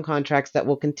capstone contracts that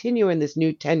will continue in this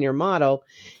new tenure model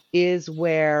is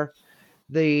where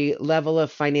the level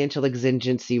of financial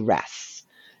exigency rests.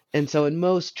 And so in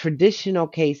most traditional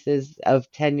cases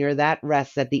of tenure, that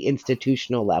rests at the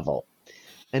institutional level.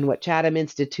 And what Chatham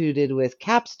instituted with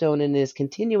capstone and is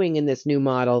continuing in this new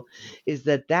model is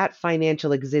that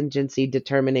financial exigency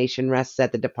determination rests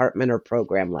at the department or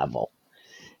program level.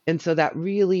 And so that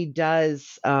really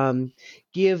does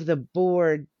give the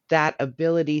board that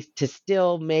ability to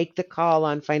still make the call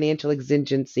on financial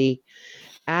exigency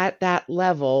at that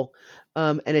level.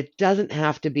 And it doesn't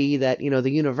have to be that,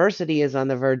 the university is on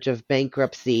the verge of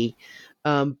bankruptcy,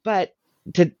 but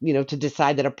to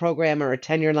decide that a program or a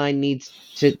tenure line needs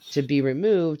to be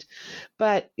removed.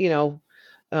 But,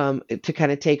 to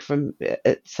kind of take from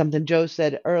something Joe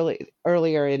said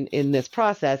earlier in this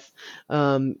process,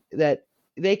 that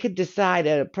they could decide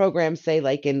at a program, say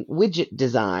like in widget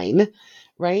design,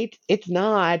 right? It's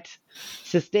not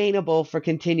sustainable for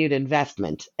continued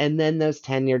investment. And then those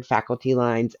tenured faculty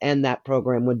lines and that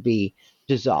program would be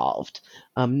dissolved,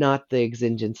 not the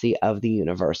exigency of the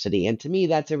university. And to me,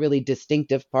 that's a really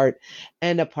distinctive part,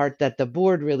 and a part that the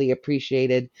board really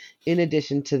appreciated, in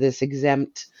addition to this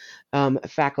exempt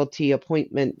faculty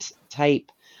appointment type.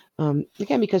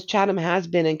 Again, because Chatham has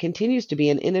been and continues to be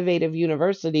an innovative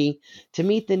university to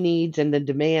meet the needs and the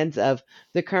demands of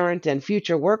the current and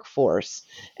future workforce.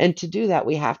 And to do that,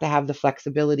 we have to have the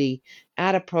flexibility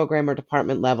at a program or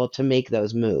department level to make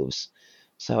those moves.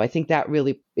 So I think that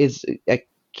really is a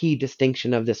key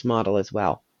distinction of this model as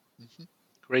well. Mm-hmm.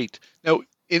 Great. Now,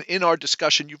 in our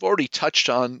discussion, you've already touched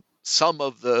on some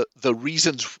of the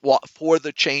reasons for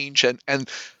the change and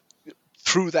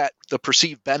through that, the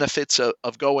perceived benefits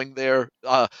of going there,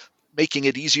 making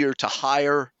it easier to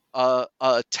hire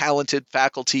talented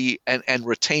faculty and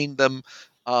retain them.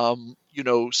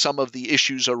 Some of the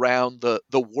issues around the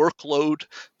workload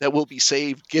that will be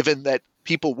saved, given that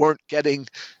people weren't getting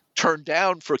turned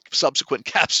down for subsequent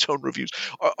capstone reviews.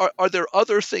 Are there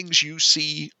other things you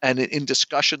see and in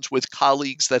discussions with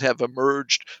colleagues that have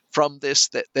emerged from this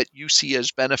that you see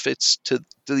as benefits to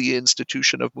the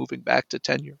institution of moving back to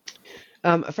tenure?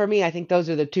 For me, I think those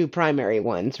are the two primary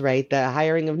ones, right? The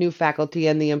hiring of new faculty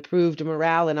and the improved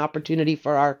morale and opportunity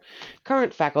for our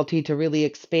current faculty to really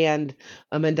expand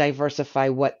and diversify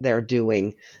what they're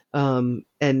doing. Again,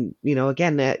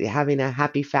 having a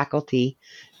happy faculty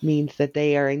means that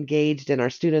they are engaged and our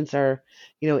students are,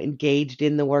 engaged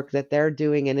in the work that they're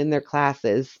doing and in their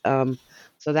classes.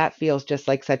 So that feels just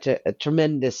like such a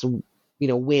tremendous,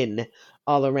 win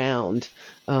all around.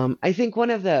 I think one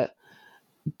of the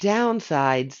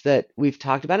downsides that we've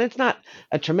talked about, it's not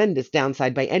a tremendous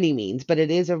downside by any means, but it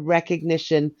is a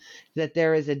recognition that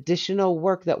there is additional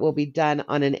work that will be done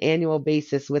on an annual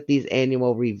basis with these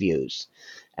annual reviews.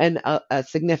 And a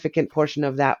significant portion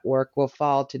of that work will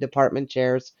fall to department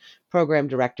chairs, program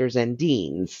directors, and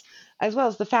deans, as well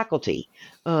as the faculty,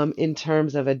 in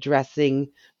terms of addressing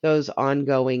those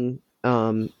ongoing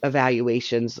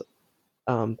evaluations.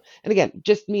 And again,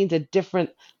 just means a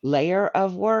different layer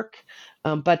of work,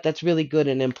 but that's really good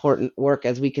and important work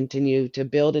as we continue to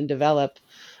build and develop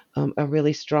a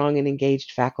really strong and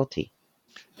engaged faculty.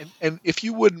 And if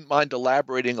you wouldn't mind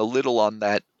elaborating a little on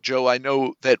that, Joe, I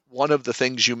know that one of the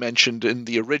things you mentioned in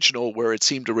the original where it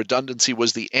seemed a redundancy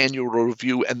was the annual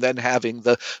review and then having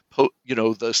the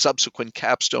subsequent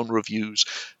capstone reviews.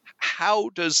 How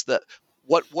does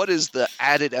what is the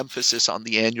added emphasis on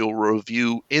the annual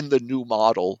review in the new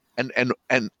model, and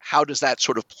how does that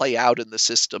sort of play out in the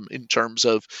system in terms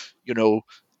of,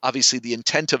 obviously the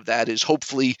intent of that is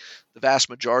hopefully the vast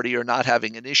majority are not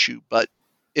having an issue, but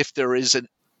if there is an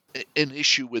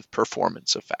issue with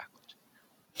performance of faculty?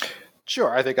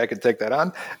 Sure, I think I could take that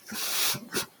on.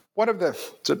 One of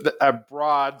a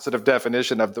broad sort of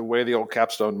definition of the way the old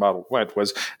capstone model went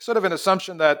was sort of an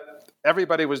assumption that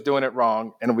everybody was doing it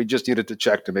wrong, and we just needed to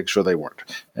check to make sure they weren't.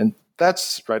 And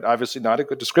that's, right, obviously not a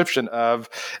good description of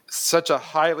such a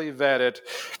highly vetted,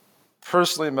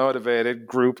 personally motivated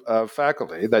group of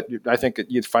faculty that I think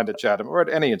you'd find at Chatham or at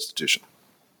any institution.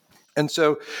 And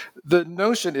so the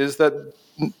notion is that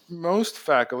most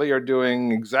faculty are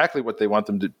doing exactly what they want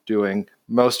them to doing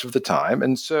most of the time.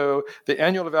 And so the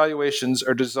annual evaluations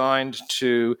are designed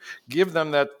to give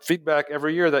them that feedback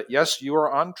every year that, yes, you are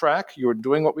on track, you are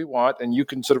doing what we want, and you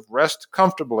can sort of rest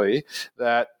comfortably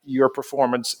that your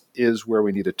performance is where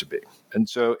we need it to be. And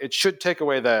so it should take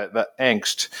away the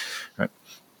angst. Right?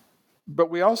 But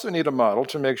we also need a model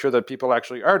to make sure that people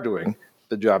actually are doing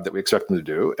the job that we expect them to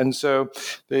do. And so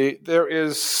there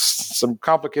is some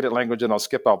complicated language, and I'll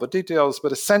skip all the details,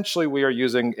 but essentially we are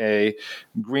using a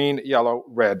green, yellow,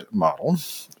 red model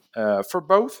for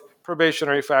both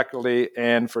probationary faculty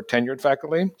and for tenured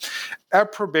faculty. Our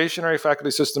probationary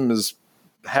faculty system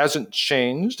hasn't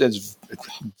changed. It's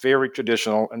very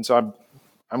traditional, and so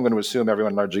I'm going to assume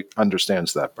everyone largely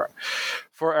understands that part.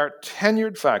 For our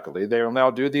tenured faculty, they will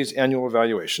now do these annual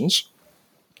evaluations,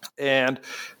 and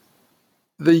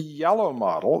the yellow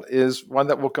model is one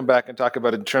that we'll come back and talk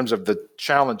about in terms of the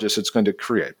challenges it's going to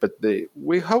create. But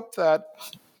we hope that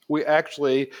we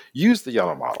actually use the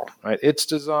yellow model. Right? It's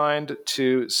designed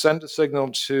to send a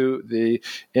signal to the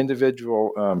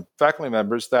individual faculty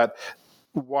members that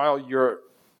while you're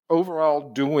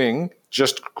overall doing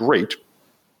just great,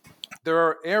 there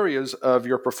are areas of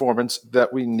your performance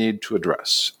that we need to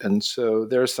address. And so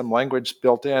there's some language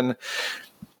built in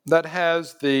that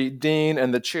has the dean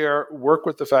and the chair work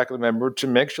with the faculty member to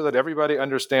make sure that everybody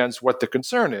understands what the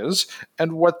concern is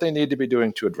and what they need to be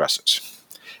doing to address it.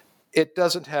 It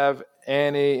doesn't have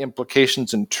any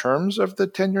implications in terms of the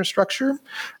tenure structure,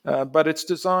 but it's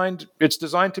designed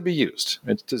to be used.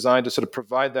 It's designed to sort of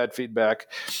provide that feedback.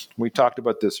 We talked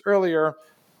about this earlier.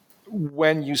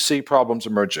 When you see problems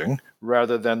emerging,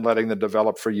 rather than letting them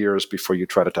develop for years before you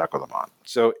try to tackle them on.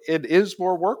 So it is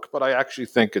more work, but I actually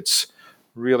think it's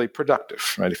really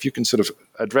productive, right? If you can sort of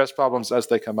address problems as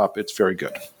they come up, it's very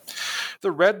good. The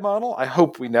red model, I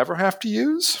hope we never have to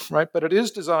use, right? But it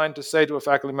is designed to say to a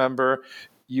faculty member,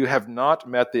 you have not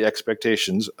met the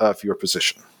expectations of your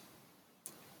position.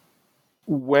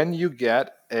 When you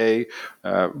get a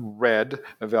red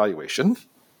evaluation,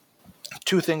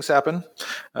 two things happen.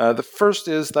 The first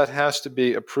is that has to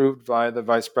be approved by the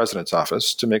vice president's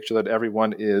office to make sure that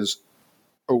everyone is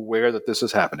aware that this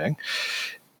is happening.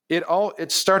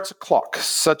 It starts a clock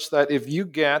such that if you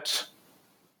get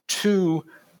two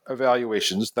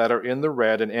evaluations that are in the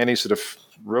red in any sort of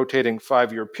rotating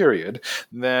 5-year period,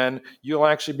 then you'll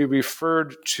actually be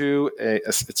referred to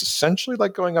it's essentially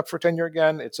like going up for tenure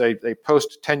again. It's a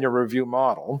post-tenure review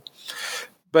model,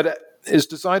 but it is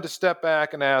designed to step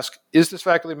back and ask, is this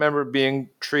faculty member being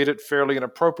treated fairly and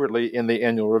appropriately in the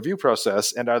annual review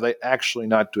process, and are they actually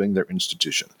not doing their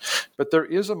institution? But there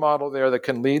is a model there that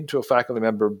can lead to a faculty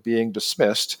member being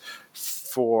dismissed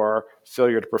for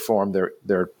failure to perform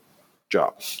their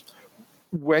job.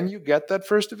 When you get that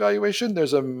first evaluation,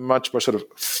 there's a much more sort of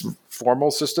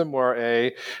formal system where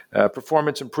a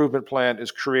performance improvement plan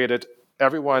is created.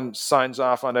 Everyone signs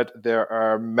off on it. There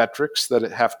are metrics that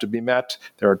have to be met.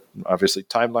 There are obviously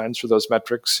timelines for those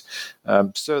metrics,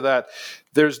 so that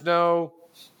there's no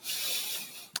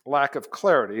lack of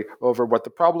clarity over what the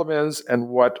problem is and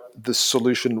what the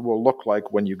solution will look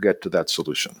like when you get to that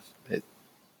solution.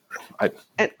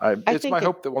 It's my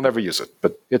hope that we'll never use it,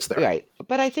 but it's there. Right.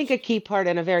 But I think a key part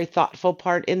and a very thoughtful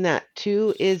part in that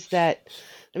too is that,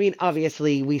 I mean,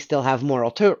 obviously we still have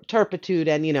moral turpitude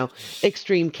and,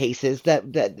 extreme cases that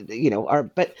are,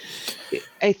 but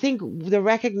I think the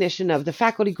recognition of the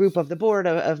faculty group, of the board,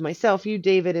 of myself, you,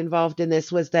 David, involved in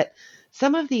this, was that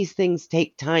some of these things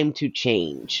take time to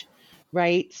change.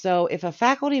 Right. So if a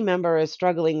faculty member is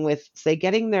struggling with, say,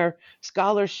 getting their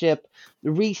scholarship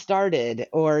restarted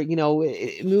or,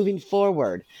 moving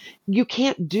forward, you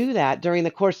can't do that during the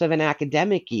course of an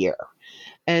academic year.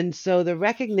 And so the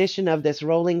recognition of this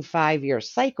rolling 5-year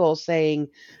cycle saying,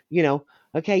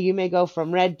 okay, you may go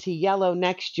from red to yellow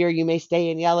next year. You may stay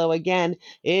in yellow again.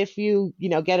 If you,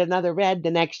 get another red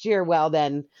the next year, well,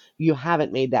 then you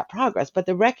haven't made that progress. But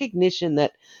the recognition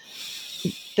that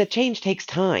the change takes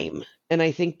time. And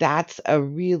I think that's a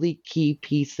really key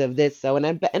piece of this. So, and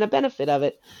a benefit of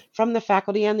it from the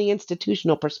faculty and the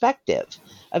institutional perspective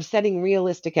of setting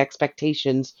realistic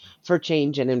expectations for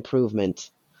change and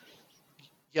improvement.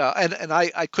 Yeah, and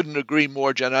I couldn't agree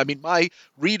more, Jen. I mean, my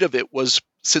read of it was,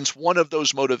 since one of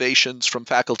those motivations from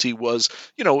faculty was,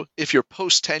 if you're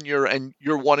post-tenure and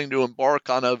you're wanting to embark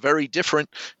on a very different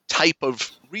type of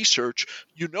research,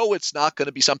 it's not going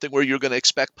to be something where you're going to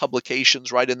expect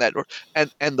publications right in that.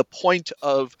 And the point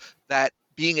of that,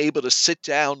 being able to sit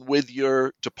down with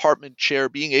your department chair,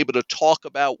 being able to talk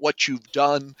about what you've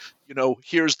done,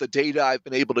 here's the data I've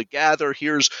been able to gather,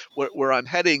 here's where I'm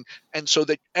heading, and so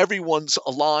that everyone's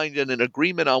aligned and in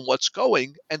agreement on what's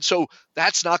going. And so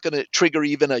that's not going to trigger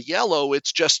even a yellow.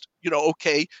 It's just,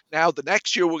 okay, now the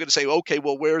next year we're going to say, okay,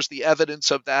 well, where's the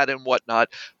evidence of that and whatnot?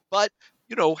 But,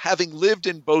 having lived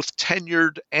in both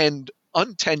tenured and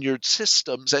untenured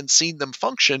systems and seen them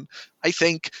function, I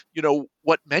think,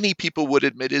 what many people would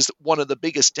admit is one of the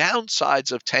biggest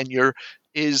downsides of tenure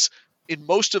is, in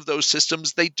most of those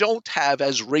systems, they don't have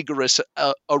as rigorous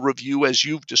a review as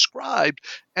you've described.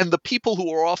 And the people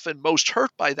who are often most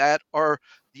hurt by that are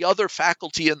the other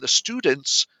faculty and the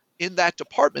students in that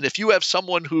department. If you have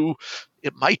someone who,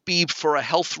 it might be for a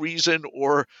health reason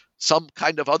or some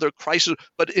kind of other crisis,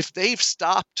 but if they've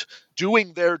stopped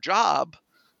doing their job,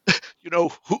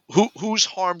 who's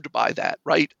harmed by that,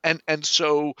 right? And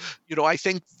so, I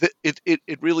think that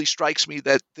it really strikes me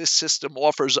that this system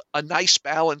offers a nice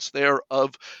balance there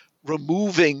of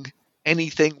removing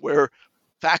anything where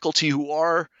faculty who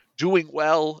are doing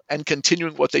well and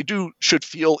continuing what they do should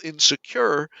feel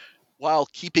insecure, while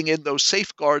keeping in those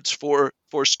safeguards for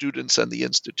students and the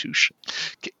institution.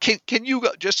 Can you,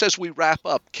 just as we wrap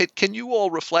up, can you all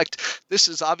reflect? This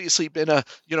has obviously been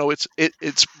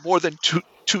it's more than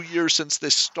two years since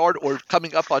this started, or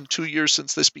coming up on 2 years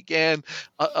since this began,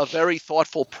 a very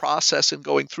thoughtful process in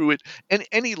going through it. And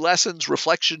any lessons,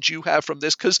 reflections you have from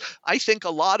this? Because I think a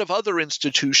lot of other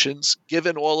institutions,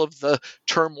 given all of the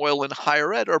turmoil in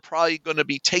higher ed, are probably going to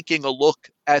be taking a look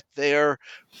at their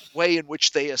way in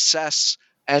which they assess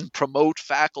and promote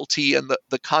faculty and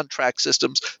the contract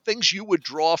systems, things you would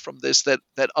draw from this that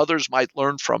others might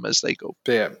learn from as they go.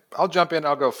 Yeah, I'll jump in.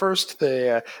 I'll go first.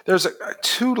 There's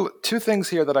two things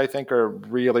here that I think are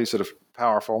really sort of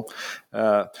powerful.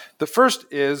 The first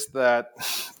is that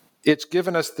it's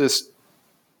given us this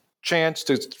chance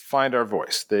to find our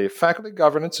voice. The faculty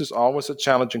governance is always a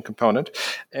challenging component,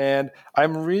 and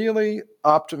I'm really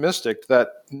optimistic that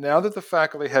now that the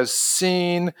faculty has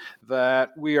seen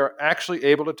that we are actually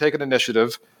able to take an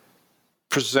initiative,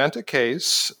 present a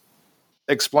case,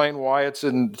 explain why it's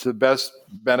in the best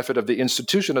benefit of the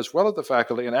institution as well as the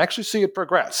faculty, and actually see it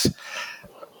progress.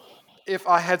 if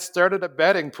I had started a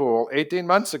betting pool 18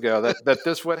 months ago that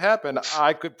this would happen,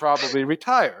 I could probably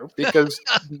retire because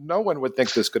no one would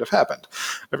think this could have happened.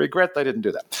 I regret I didn't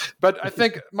do that. But I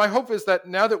think my hope is that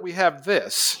now that we have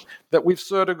this, that we've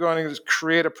sort of going to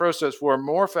create a process where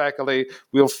more faculty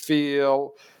will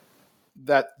feel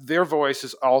that their voice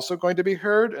is also going to be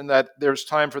heard and that there's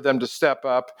time for them to step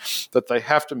up, that they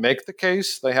have to make the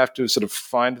case, they have to sort of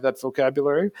find that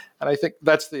vocabulary. And I think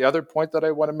that's the other point that I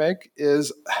want to make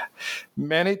is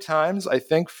many times I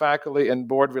think faculty and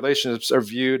board relationships are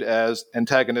viewed as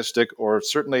antagonistic or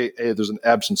certainly there's an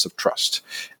absence of trust.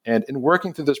 And in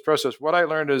working through this process, what I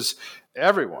learned is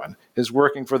everyone is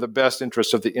working for the best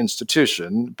interest of the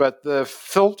institution, but the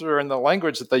filter and the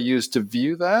language that they use to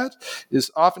view that is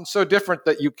often so different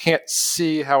that you can't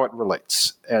see how it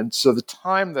relates. And so the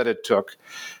time that it took,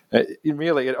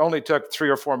 it only took 3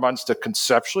 or 4 months to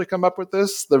conceptually come up with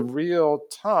this. The real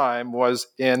time was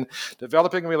in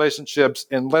developing relationships,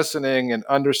 in listening and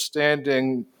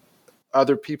understanding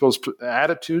other people's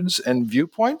attitudes and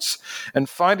viewpoints, and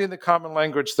finding the common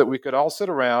language that we could all sit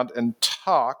around and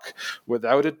talk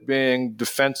without it being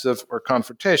defensive or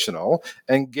confrontational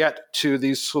and get to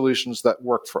these solutions that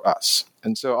work for us.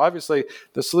 And so obviously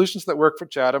the solutions that work for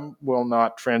Chatham will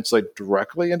not translate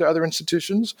directly into other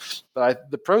institutions,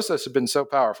 but the process has been so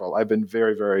powerful. I've been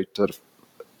very, very sort of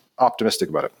optimistic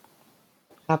about it.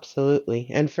 Absolutely.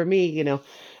 And for me,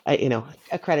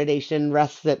 accreditation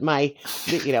rests at my,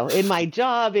 in my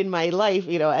job, in my life,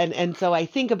 and so I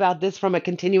think about this from a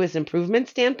continuous improvement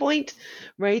standpoint,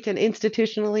 right? And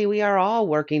institutionally, we are all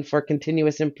working for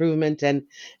continuous improvement and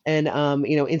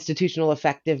institutional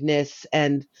effectiveness.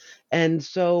 And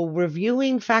so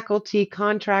reviewing faculty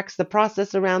contracts, the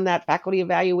process around that faculty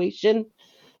evaluation,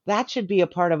 that should be a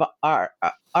part of our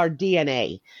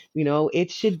DNA.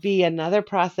 It should be another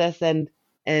process and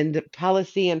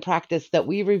policy and practice that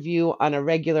we review on a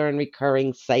regular and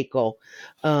recurring cycle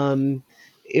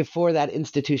for that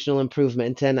institutional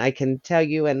improvement. And I can tell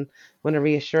you and want to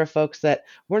reassure folks that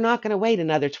we're not going to wait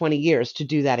another 20 years to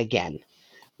do that again,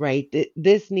 right?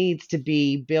 This needs to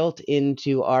be built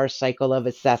into our cycle of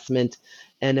assessment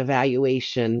and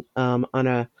evaluation on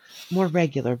a more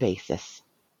regular basis.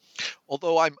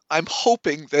 Although I'm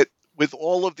hoping that with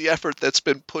all of the effort that's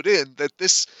been put in, that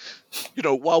this,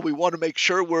 while we want to make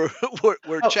sure we're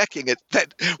checking it,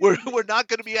 that we're not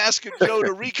going to be asking Joe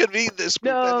to reconvene this.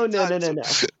 No,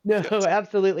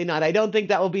 absolutely not. I don't think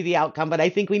that will be the outcome, but I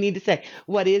think we need to say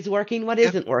what is working, what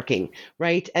isn't working,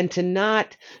 right? And to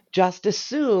not just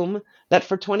assume that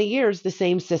for 20 years the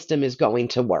same system is going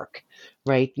to work,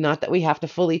 right? Not that we have to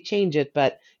fully change it,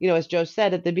 but as Joe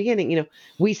said at the beginning,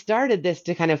 we started this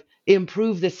to kind of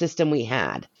improve the system we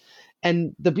had.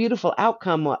 And the beautiful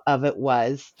outcome of it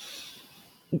was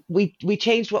we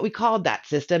changed what we called that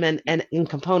system and in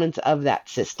components of that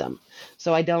system.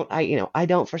 So I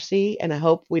don't foresee, and I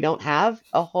hope we don't have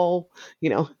a whole,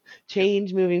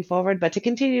 change moving forward, but to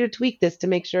continue to tweak this to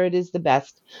make sure it is the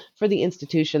best for the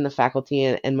institution, the faculty,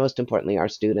 and most importantly, our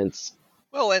students.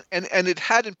 Well, and it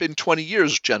hadn't been 20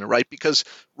 years, Jenna, right? Because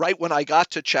right when I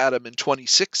got to Chatham in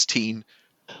 2016,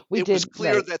 it was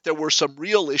clear that there were some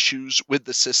real issues with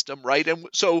the system, right? And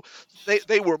so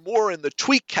they were more in the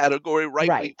tweak category,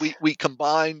 right? We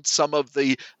combined some of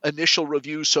the initial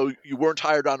reviews, so you weren't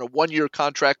hired on a 1-year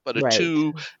contract, but a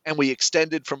 2, and we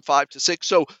extended from 5 to 6.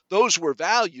 So those were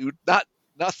valued,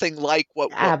 nothing like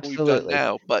what we've done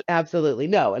now. But absolutely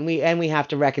no, and we have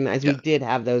to recognize we did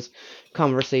have those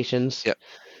conversations. Yeah.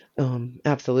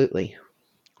 Absolutely.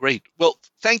 Great. Well,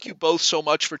 thank you both so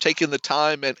much for taking the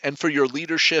time and for your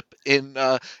leadership in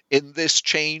this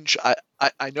change.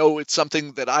 I know it's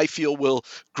something that I feel will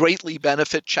greatly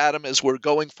benefit Chatham as we're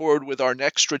going forward with our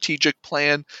next strategic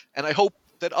plan. And I hope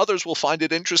that others will find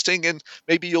it interesting, and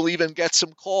maybe you'll even get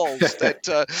some calls that,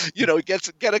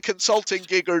 get a consulting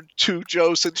gig or two,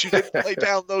 Joe, since you didn't lay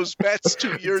down those bets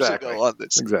 2 years ago on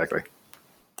this. Exactly.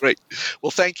 Great. Well,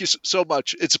 thank you so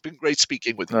much. It's been great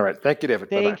speaking with you. All right. Thank you,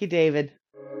 David. Thank you, David.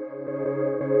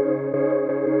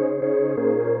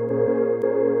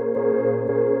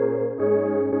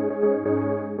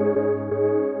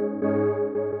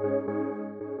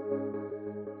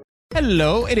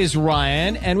 Hello, it is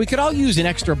Ryan, and we could all use an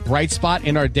extra bright spot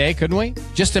in our day, couldn't we?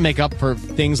 Just to make up for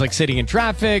things like sitting in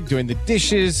traffic, doing the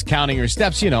dishes, counting your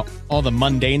steps, all the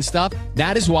mundane stuff.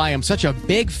 That is why I'm such a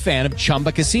big fan of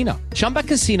Chumba Casino. Chumba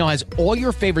Casino has all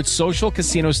your favorite social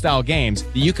casino-style games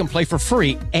that you can play for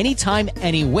free anytime,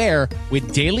 anywhere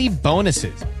with daily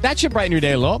bonuses. That should brighten your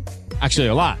day a little. Actually,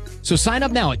 a lot. So sign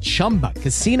up now at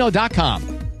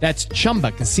ChumbaCasino.com. That's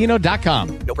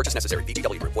ChumbaCasino.com. No purchase necessary.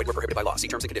 VGW Group. Void where prohibited by law. See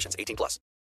terms and conditions. 18+.